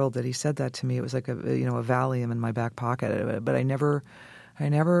and thrilled that he said that to me. It was like a Valium in my back pocket, but I never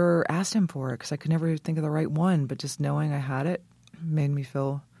asked him for it because I could never think of the right one. But just knowing I had it made me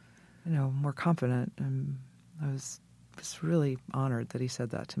feel, more confident. And I was just really honored that he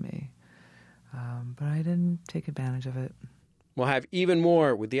said that to me. But I didn't take advantage of it. We'll have even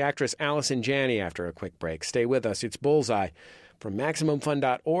more with the actress Allison Janney after a quick break. Stay with us. It's Bullseye from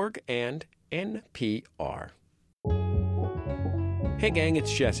MaximumFun.org and NPR. Hey gang,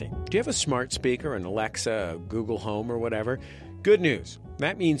 it's Jesse. Do you have a smart speaker, an Alexa, a Google Home, or whatever? Good news.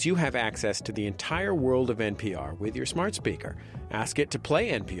 That means you have access to the entire world of NPR with your smart speaker. Ask it to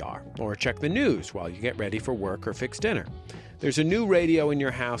play NPR or check the news while you get ready for work or fix dinner. There's a new radio in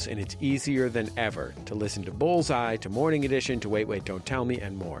your house, and it's easier than ever to listen to Bullseye, to Morning Edition, to Wait, Wait, Don't Tell Me,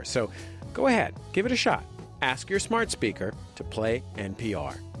 and more. So go ahead, give it a shot. Ask your smart speaker to play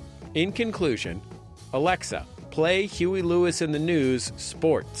NPR. In conclusion, Alexa, play Huey Lewis and the News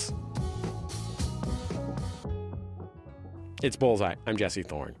Sports. It's Bullseye. I'm Jesse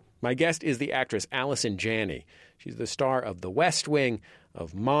Thorne. My guest is the actress Allison Janney. She's the star of The West Wing,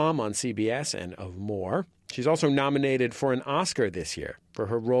 of Mom on CBS, and of more. She's also nominated for an Oscar this year for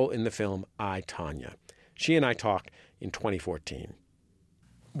her role in the film I, Tonya. She and I talked in 2014.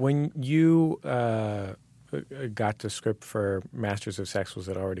 When you got the script for Masters of Sex, was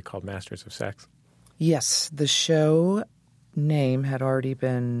it already called Masters of Sex? Yes, the show name had already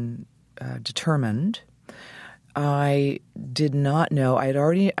been determined. I did not know. I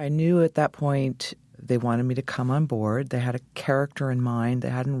knew at that point they wanted me to come on board. They had a character in mind. They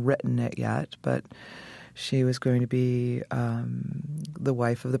hadn't written it yet, but she was going to be the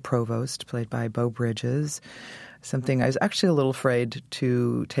wife of the provost, played by Beau Bridges, something I was actually a little afraid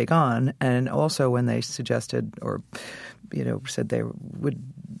to take on. And also when they suggested or, said there would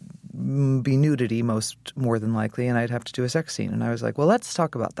be nudity more than likely, and I'd have to do a sex scene. And I was like, well, let's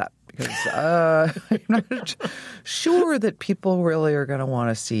talk about that. Because I'm not sure that people really are going to want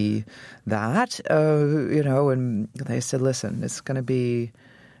to see that, and they said, listen, it's going to be,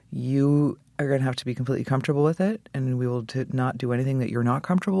 you are going to have to be completely comfortable with it, and we will not do anything that you're not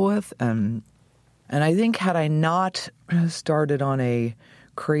comfortable with. And I think had I not started on a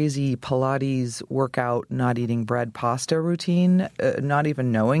crazy Pilates workout, not eating bread, pasta routine, not even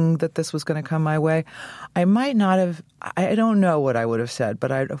knowing that this was going to come my way, I might not have, I don't know what I would have said,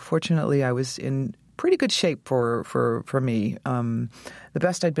 but fortunately I was in pretty good shape for me, the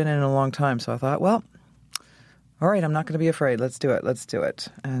best I'd been in a long time. So I thought, well, all right, I'm not going to be afraid. Let's do it.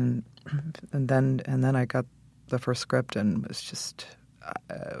 And then I got the first script, and was just,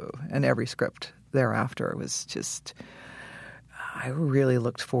 and every script thereafter was just, I really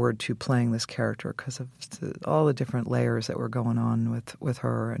looked forward to playing this character because of all the different layers that were going on with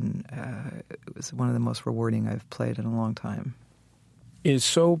her, and it was one of the most rewarding I've played in a long time. It's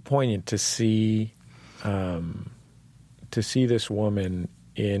so poignant to see this woman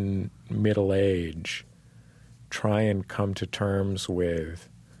in middle age try and come to terms with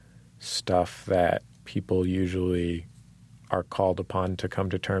stuff that people usually are called upon to come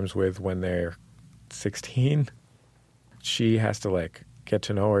to terms with when they're 16. She has to get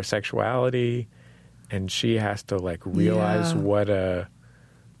to know her sexuality, and she has to realize what a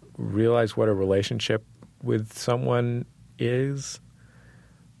relationship with someone is.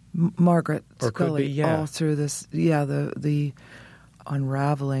 Margaret or Scully, could be, all through this, the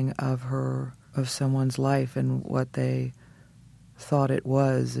unraveling of someone's life and what they thought it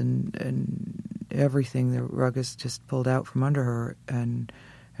was, and everything, the rug is just pulled out from under her, and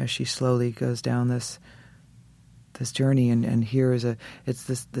as she slowly goes down this journey, and here is it's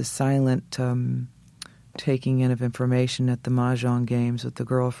this silent taking in of information at the mahjong games with the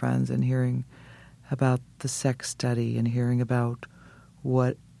girlfriends, and hearing about the sex study, and hearing about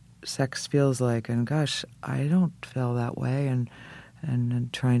what sex feels like, and gosh, I don't feel that way, and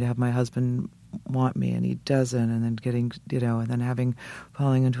trying to have my husband want me, and he doesn't, and then getting, and then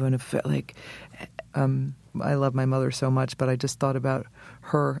falling into an affair. I love my mother so much, but I just thought about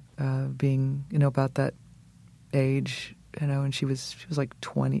her being, about that age, and she was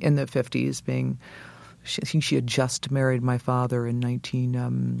 20 in the 50s, I think she had just married my father in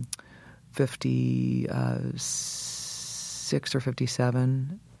 1956 or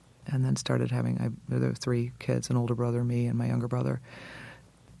 57, and then started having there were 3 kids, an older brother, me, and my younger brother.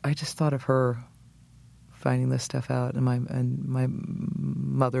 I just thought of her finding this stuff out, and my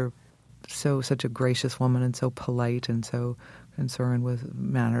mother, such a gracious woman and so polite and so concerned with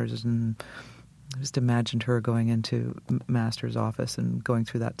manners, and I just imagined her going into master's office and going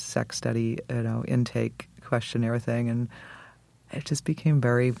through that sex study, intake questionnaire thing, and it just became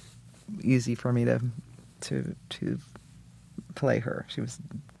very easy for me to play her. She was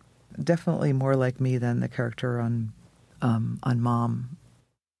definitely more like me than the character on Mom.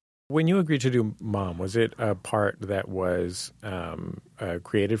 When you agreed to do Mom, was it a part that was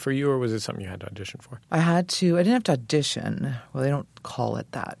created for you, or was it something you had to audition for? I didn't have to audition. Well, they don't call it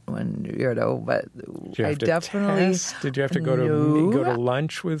that when, but I definitely... Did you have to go to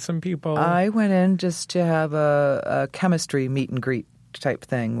lunch with some people? I went in just to have a chemistry meet and greet type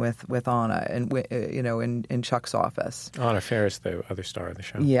thing with Anna, and in Chuck's office. Anna Faris, the other star of the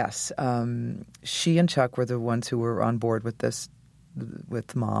show. Yes, she and Chuck were the ones who were on board with this,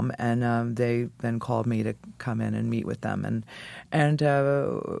 with Mom, and they then called me to come in and meet with them, and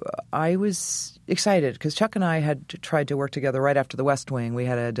I was excited because Chuck and I had tried to work together right after The West Wing. We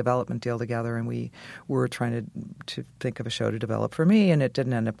had a development deal together, and we were trying to think of a show to develop for me, and it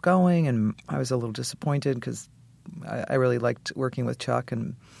didn't end up going, and I was a little disappointed because I really liked working with Chuck,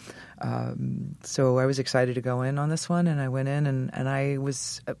 and so I was excited to go in on this one, and I went in, and I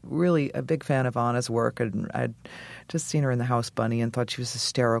was really a big fan of Anna's work, and I'd just seen her in The House Bunny and thought she was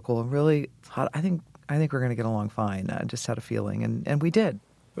hysterical. Really thought, I think we're going to get along fine. I just had a feeling, and we did.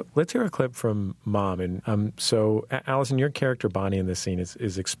 Let's hear a clip from Mom. And so, Allison, your character Bonnie in this scene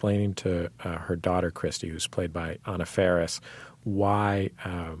is explaining to her daughter Christy, who's played by Anna Faris, why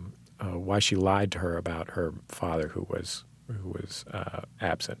she lied to her about her father, who was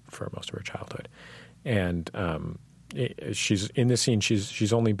absent for most of her childhood. And she's in this scene.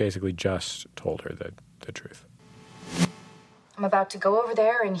 She's only basically just told her the truth. I'm about to go over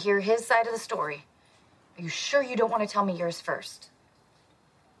there and hear his side of the story. Are you sure you don't want to tell me yours first?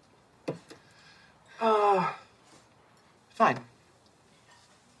 Fine.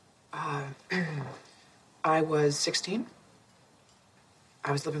 I was 16.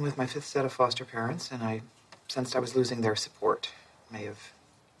 I was living with my 5th set of foster parents, and I sensed I was losing their support. May have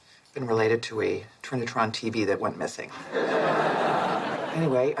been related to a Trinitron TV that went missing.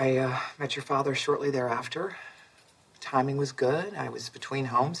 Anyway, I met your father shortly thereafter. Timing was good. I was between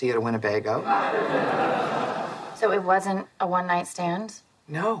homes. He had a Winnebago. So it wasn't a one-night stand?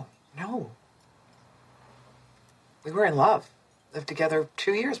 No. We were in love. Lived together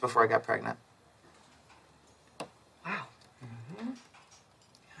 2 years before I got pregnant. Wow. Mm-hmm.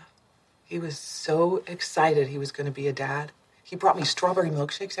 Yeah. He was so excited he was going to be a dad. He brought me strawberry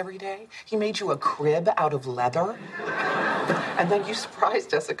milkshakes every day. He made you a crib out of leather. And then you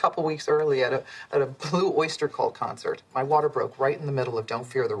surprised us a couple weeks early at a Blue Oyster Cult concert. My water broke right in the middle of Don't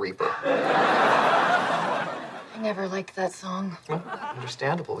Fear the Reaper. I never liked that song. Well,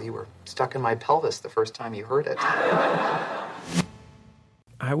 understandable. You were stuck in my pelvis the first time you heard it.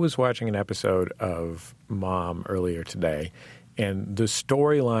 I was watching an episode of Mom earlier today, and the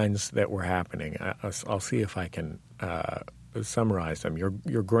storylines that were happening, I'll see if I can summarize them.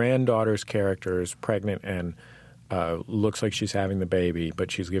 Your granddaughter's character is pregnant and looks like she's having the baby, but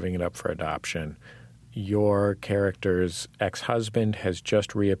she's giving it up for adoption. Your character's ex-husband has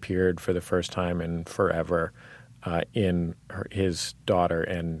just reappeared for the first time in forever in his daughter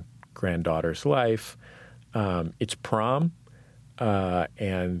and granddaughter's life. It's prom,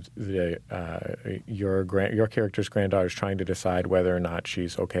 and your character's granddaughter is trying to decide whether or not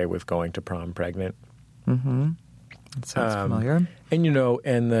she's okay with going to prom pregnant. Mm-hmm. That sounds familiar.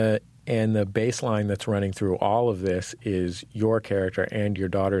 And the baseline that's running through all of this is your character and your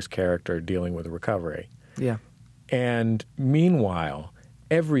daughter's character dealing with recovery. Yeah. And meanwhile,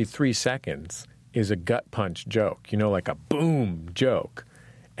 every 3 seconds is a gut punch joke, like a boom joke.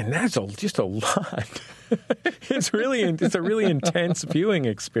 And that's just a lot. It's a really intense viewing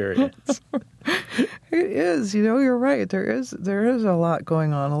experience. It is. You're right. There is a lot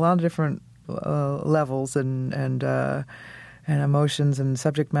going on, a lot of different levels and emotions and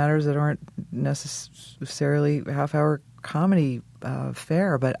subject matters that aren't necessarily half-hour comedy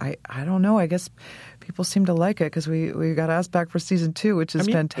fare. But I don't know. I guess people seem to like it because we got asked back for season 2, which is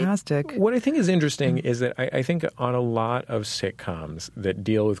fantastic. What I think is interesting is that I think on a lot of sitcoms that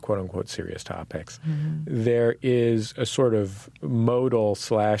deal with quote-unquote serious topics, there is a sort of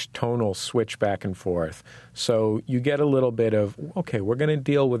modal/tonal switch back and forth. So you get a little bit of, okay, we're going to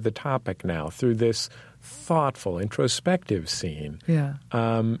deal with the topic now through this thoughtful, introspective scene. Yeah.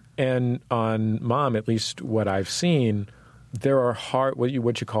 And on Mom, at least what I've seen, there are what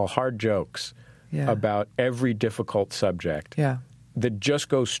you call hard jokes about every difficult subject that just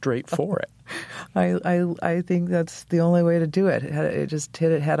go straight for it. I think that's the only way to do it. Just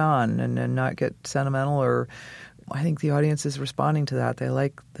hit it head on and not get sentimental. Or I think the audience is responding to that. They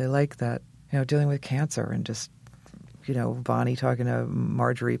like that. Dealing with cancer and just Bonnie talking to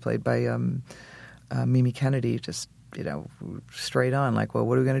Marjorie, played by Mimi Kennedy, just straight on, like, well,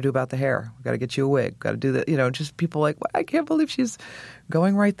 what are we going to do about the hair? We've got to get you a wig. Got to do that. Just people like, well, I can't believe she's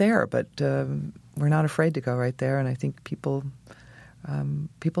going right there. But we're not afraid to go right there, and I think people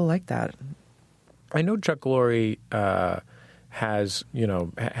like that. I know Chuck Lorre has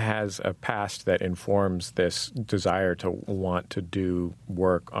a past that informs this desire to want to do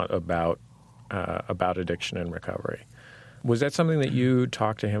work about addiction and recovery. Was that something that you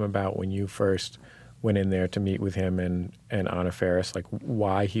talked to him about when you first went in there to meet with him and Anna Faris, like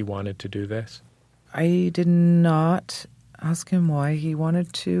why he wanted to do this? I did not ask him why he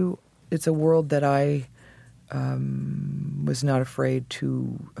wanted to. It's a world that I was not afraid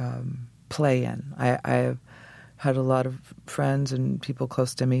to play in. I've had a lot of friends and people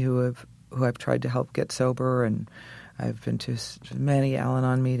close to me who I've tried to help get sober, and I've been to many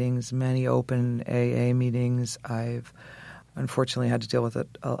Al-Anon meetings, many open AA meetings. I've unfortunately had to deal with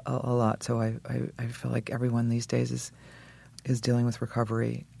it a lot, so I feel like everyone these days is dealing with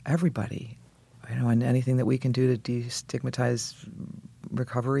recovery. Everybody, and anything that we can do to destigmatize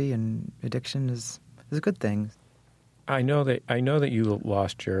recovery and addiction is a good thing. I know that you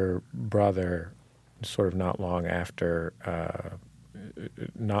lost your brother sort of not long after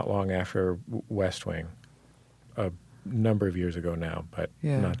West Wing, a number of years ago now, but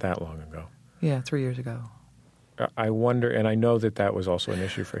not that long ago. Yeah, 3 years ago. I wonder, and I know that was also an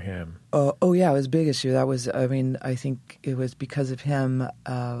issue for him. Oh yeah, it was a big issue. That was, I think it was because of him,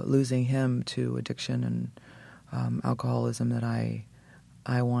 losing him to addiction and alcoholism, that I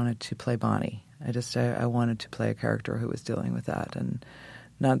wanted to play Bonnie. I wanted to play a character who was dealing with that, and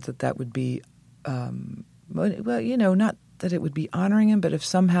not that would be, not that it would be honoring him, but if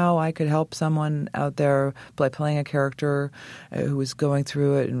somehow I could help someone out there by playing a character who was going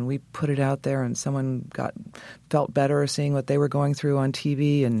through it, and we put it out there, and someone felt better seeing what they were going through on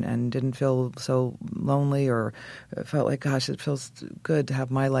TV and didn't feel so lonely, or felt like, gosh, it feels good to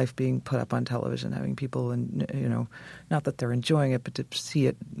have my life being put up on television, having people, and not that they're enjoying it, but to see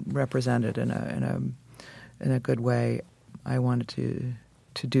it represented in a good way. I wanted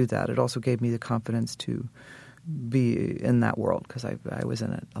to do that. It also gave me the confidence to be in that world, because I was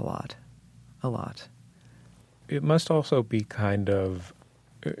in it a lot. It must also be kind of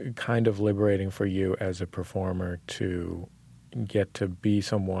liberating for you as a performer to get to be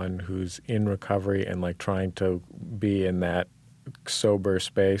someone who's in recovery and like trying to be in that sober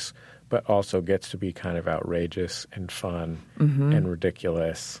space, but also gets to be kind of outrageous and fun and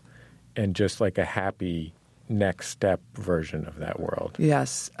ridiculous and just like a happy next step version of that world.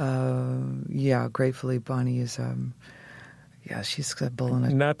 Yes. Gratefully, Bonnie is, she's a bull in a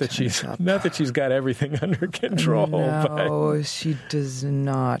not that she's got everything under control. No, but she does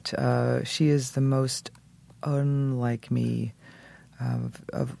not. She is the most unlike me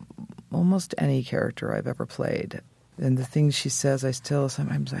of almost any character I've ever played. And the things she says, I still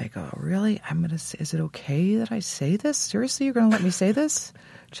sometimes I go, really? Is it okay that I say this? Seriously, you're going to let me say this,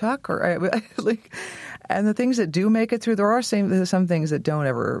 Chuck? And the things that do make it through, there are some things that don't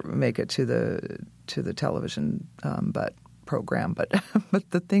ever make it to the television program, but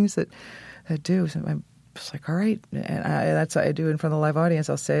the things that do, I'm just like, all right. And that's what I do in front of the live audience.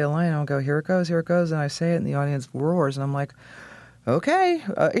 I'll say a line, I'll go, here it goes, and I say it, and the audience roars, and I'm like, okay,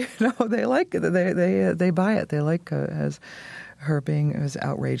 they like it. They buy it. They like as her being as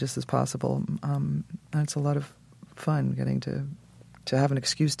outrageous as possible. And it's a lot of fun getting to have an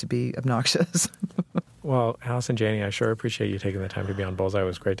excuse to be obnoxious. Well, Allison Janney, I sure appreciate you taking the time to be on Bullseye. It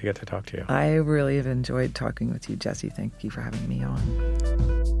was great to get to talk to you. I really have enjoyed talking with you, Jesse. Thank you for having me on.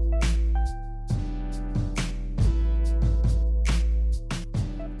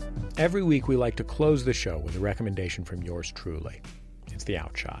 Every week we like to close the show with a recommendation from yours truly. It's The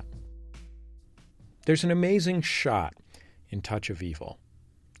Outshot. There's an amazing shot in Touch of Evil.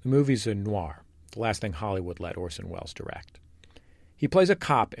 The movie's a noir, the last thing Hollywood let Orson Welles direct. He plays a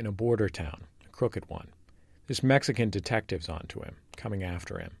cop in a border town, a crooked one. This Mexican detective's onto him, coming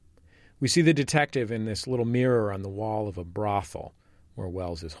after him. We see the detective in this little mirror on the wall of a brothel where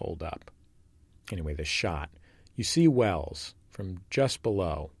Welles is holed up. Anyway, this shot, you see Welles from just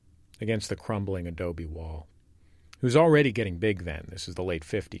below against the crumbling adobe wall. He was already getting big then. This is the late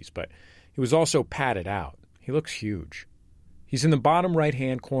 50s, but he was also padded out. He looks huge. He's in the bottom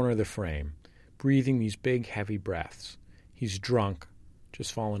right-hand corner of the frame, breathing these big, heavy breaths. He's drunk,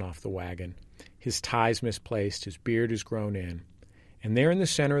 just fallen off the wagon. His tie's misplaced, his beard is grown in. And there in the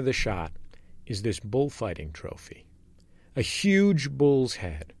center of the shot is this bullfighting trophy. A huge bull's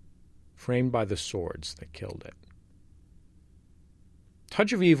head, framed by the swords that killed it.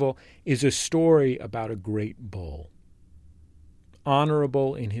 Touch of Evil is a story about a great bull.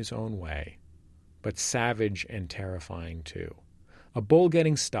 Honorable in his own way, but savage and terrifying too. A bull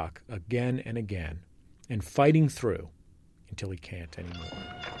getting stuck again and again, and fighting through until he can't anymore.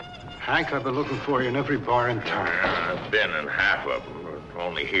 Hank, I've been looking for you in every bar in town. I've been in half of them, but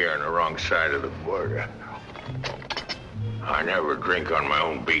only here on the wrong side of the border. I never drink on my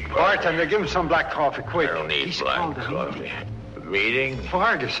own beat. Bartender, give him some black coffee, quick. I don't need black coffee. Meeting?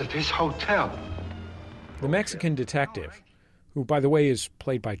 Vargas at his hotel. The Mexican detective, who, by the way, is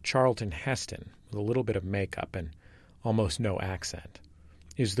played by Charlton Heston, with a little bit of makeup and almost no accent,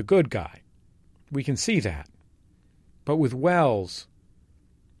 is the good guy. We can see that. But with Wells,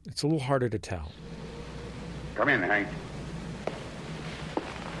 it's a little harder to tell. Come in, Hank.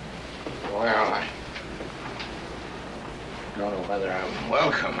 Well, I don't know whether I'm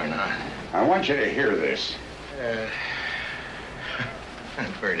welcome or not. I want you to hear this.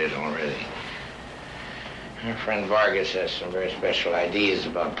 I've heard it already. Our friend Vargas has some very special ideas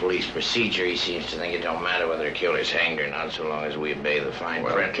about police procedure. He seems to think it don't matter whether a killer's hanged or not, so long as we obey the fine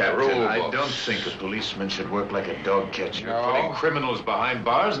print Captain, rule I books. don't think a policeman should work like a dog catcher. No? Putting criminals behind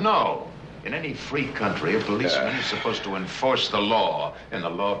bars? No. In any free country, a policeman is supposed to enforce the law, and the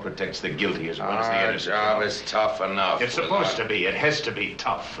law protects the guilty as well as the Our innocent. job is tough enough. It's supposed to be. It has to be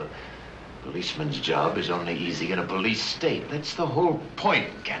tough. A policeman's job is only easy in a police state. That's the whole point,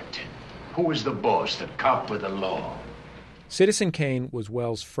 Captain. Who is the boss, the cop or the law? Citizen Kane was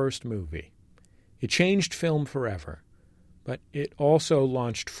Wells' first movie. It changed film forever, but it also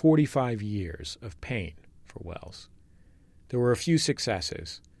launched 45 years of pain for Wells. There were a few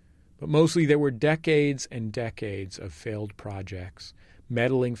successes, but mostly there were decades and decades of failed projects,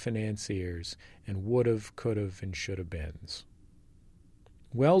 meddling financiers, and would've, could've, and should've beens.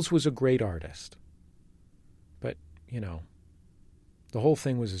 Wells was a great artist, but, the whole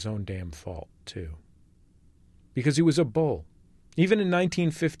thing was his own damn fault, too. Because he was a bull. Even in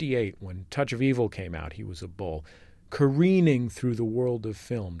 1958, when Touch of Evil came out, he was a bull, careening through the world of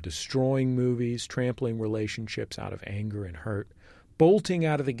film, destroying movies, trampling relationships out of anger and hurt, bolting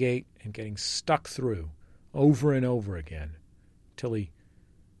out of the gate and getting stuck through over and over again, till he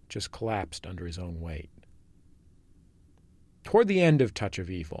just collapsed under his own weight. Toward the end of Touch of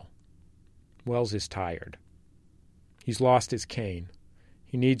Evil, Wells is tired. He's lost his cane.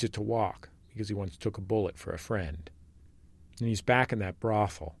 He needs it to walk because he once took a bullet for a friend. And he's back in that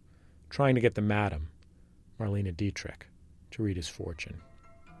brothel, trying to get the madam, Marlene Dietrich, to read his fortune.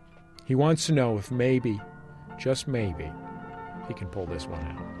 He wants to know if maybe, just maybe, he can pull this one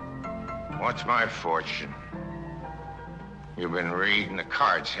out. What's my fortune? You've been reading the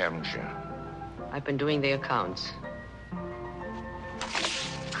cards, haven't you? I've been doing the accounts.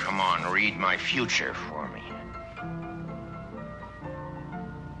 Come on, read my future for me.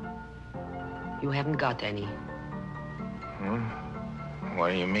 You haven't got any.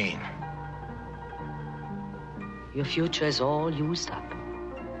 What do you mean? Your future is all used up.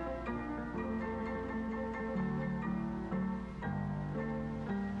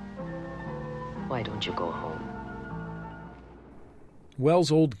 Why don't you go home?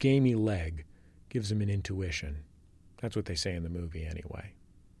 Wells' old gamey leg gives him an intuition. That's what they say in the movie anyway.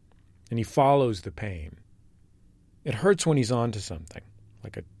 And he follows the pain. It hurts when he's onto something,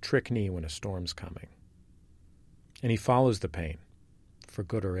 like a trick knee when a storm's coming. And he follows the pain, for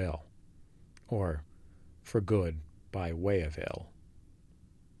good or ill, or for good by way of ill.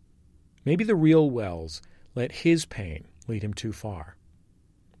 Maybe the real Wells let his pain lead him too far.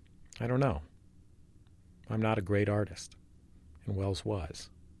 I don't know. I'm not a great artist, and Wells was.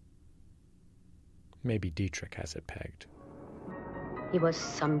 Maybe Dietrich has it pegged. He was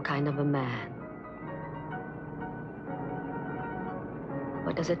some kind of a man.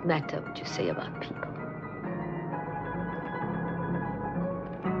 What does it matter what you say about people?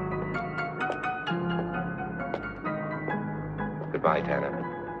 Goodbye, Tanner.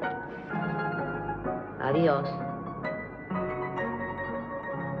 Adios.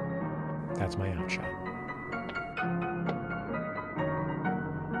 That's my outshot.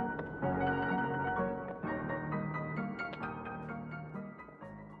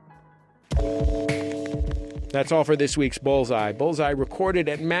 That's all for this week's Bullseye. Bullseye recorded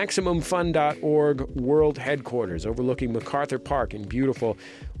at MaximumFun.org World Headquarters, overlooking MacArthur Park in beautiful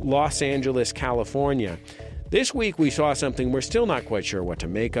Los Angeles, California. This week we saw something we're still not quite sure what to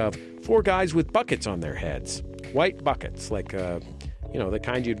make of. 4 guys with buckets on their heads. white buckets, like the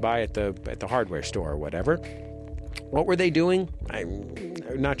kind you'd buy at the hardware store or whatever. What were they doing? I'm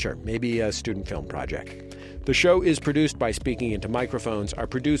not sure. Maybe a student film project. The show is produced by Speaking Into Microphones. Our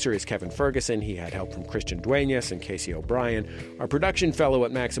producer is Kevin Ferguson. He had help from Christian Duenas and Casey O'Brien. Our production fellow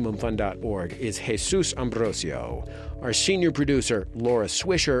at MaximumFun.org is Jesus Ambrosio. Our senior producer, Laura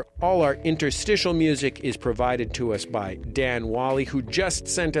Swisher. All our interstitial music is provided to us by Dan Wally, who just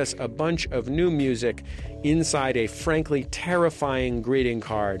sent us a bunch of new music inside a frankly terrifying greeting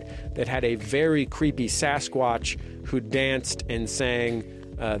card that had a very creepy Sasquatch who danced and sang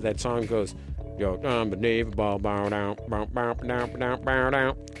that song goes... It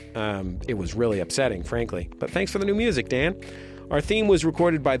was really upsetting, frankly. But thanks for the new music, Dan. Our theme was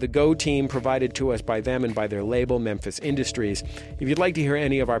recorded by the Go team, provided to us by them and by their label, Memphis Industries. If you'd like to hear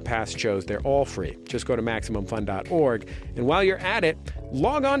any of our past shows, they're all free. Just go to MaximumFun.org. And while you're at it,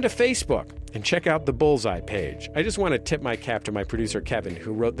 log on to Facebook and check out the Bullseye page. I just want to tip my cap to my producer, Kevin,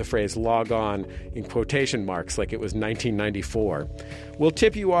 who wrote the phrase log on in quotation marks like it was 1994. We'll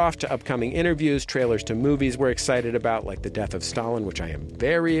tip you off to upcoming interviews, trailers to movies we're excited about, like The Death of Stalin, which I am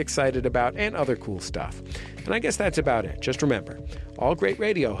very excited about, and other cool stuff. And I guess that's about it. Just remember, all great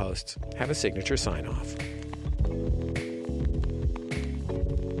radio hosts have a signature sign-off.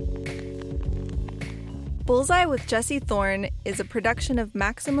 Bullseye with Jesse Thorne is a production of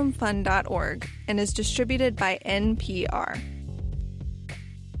MaximumFun.org and is distributed by NPR.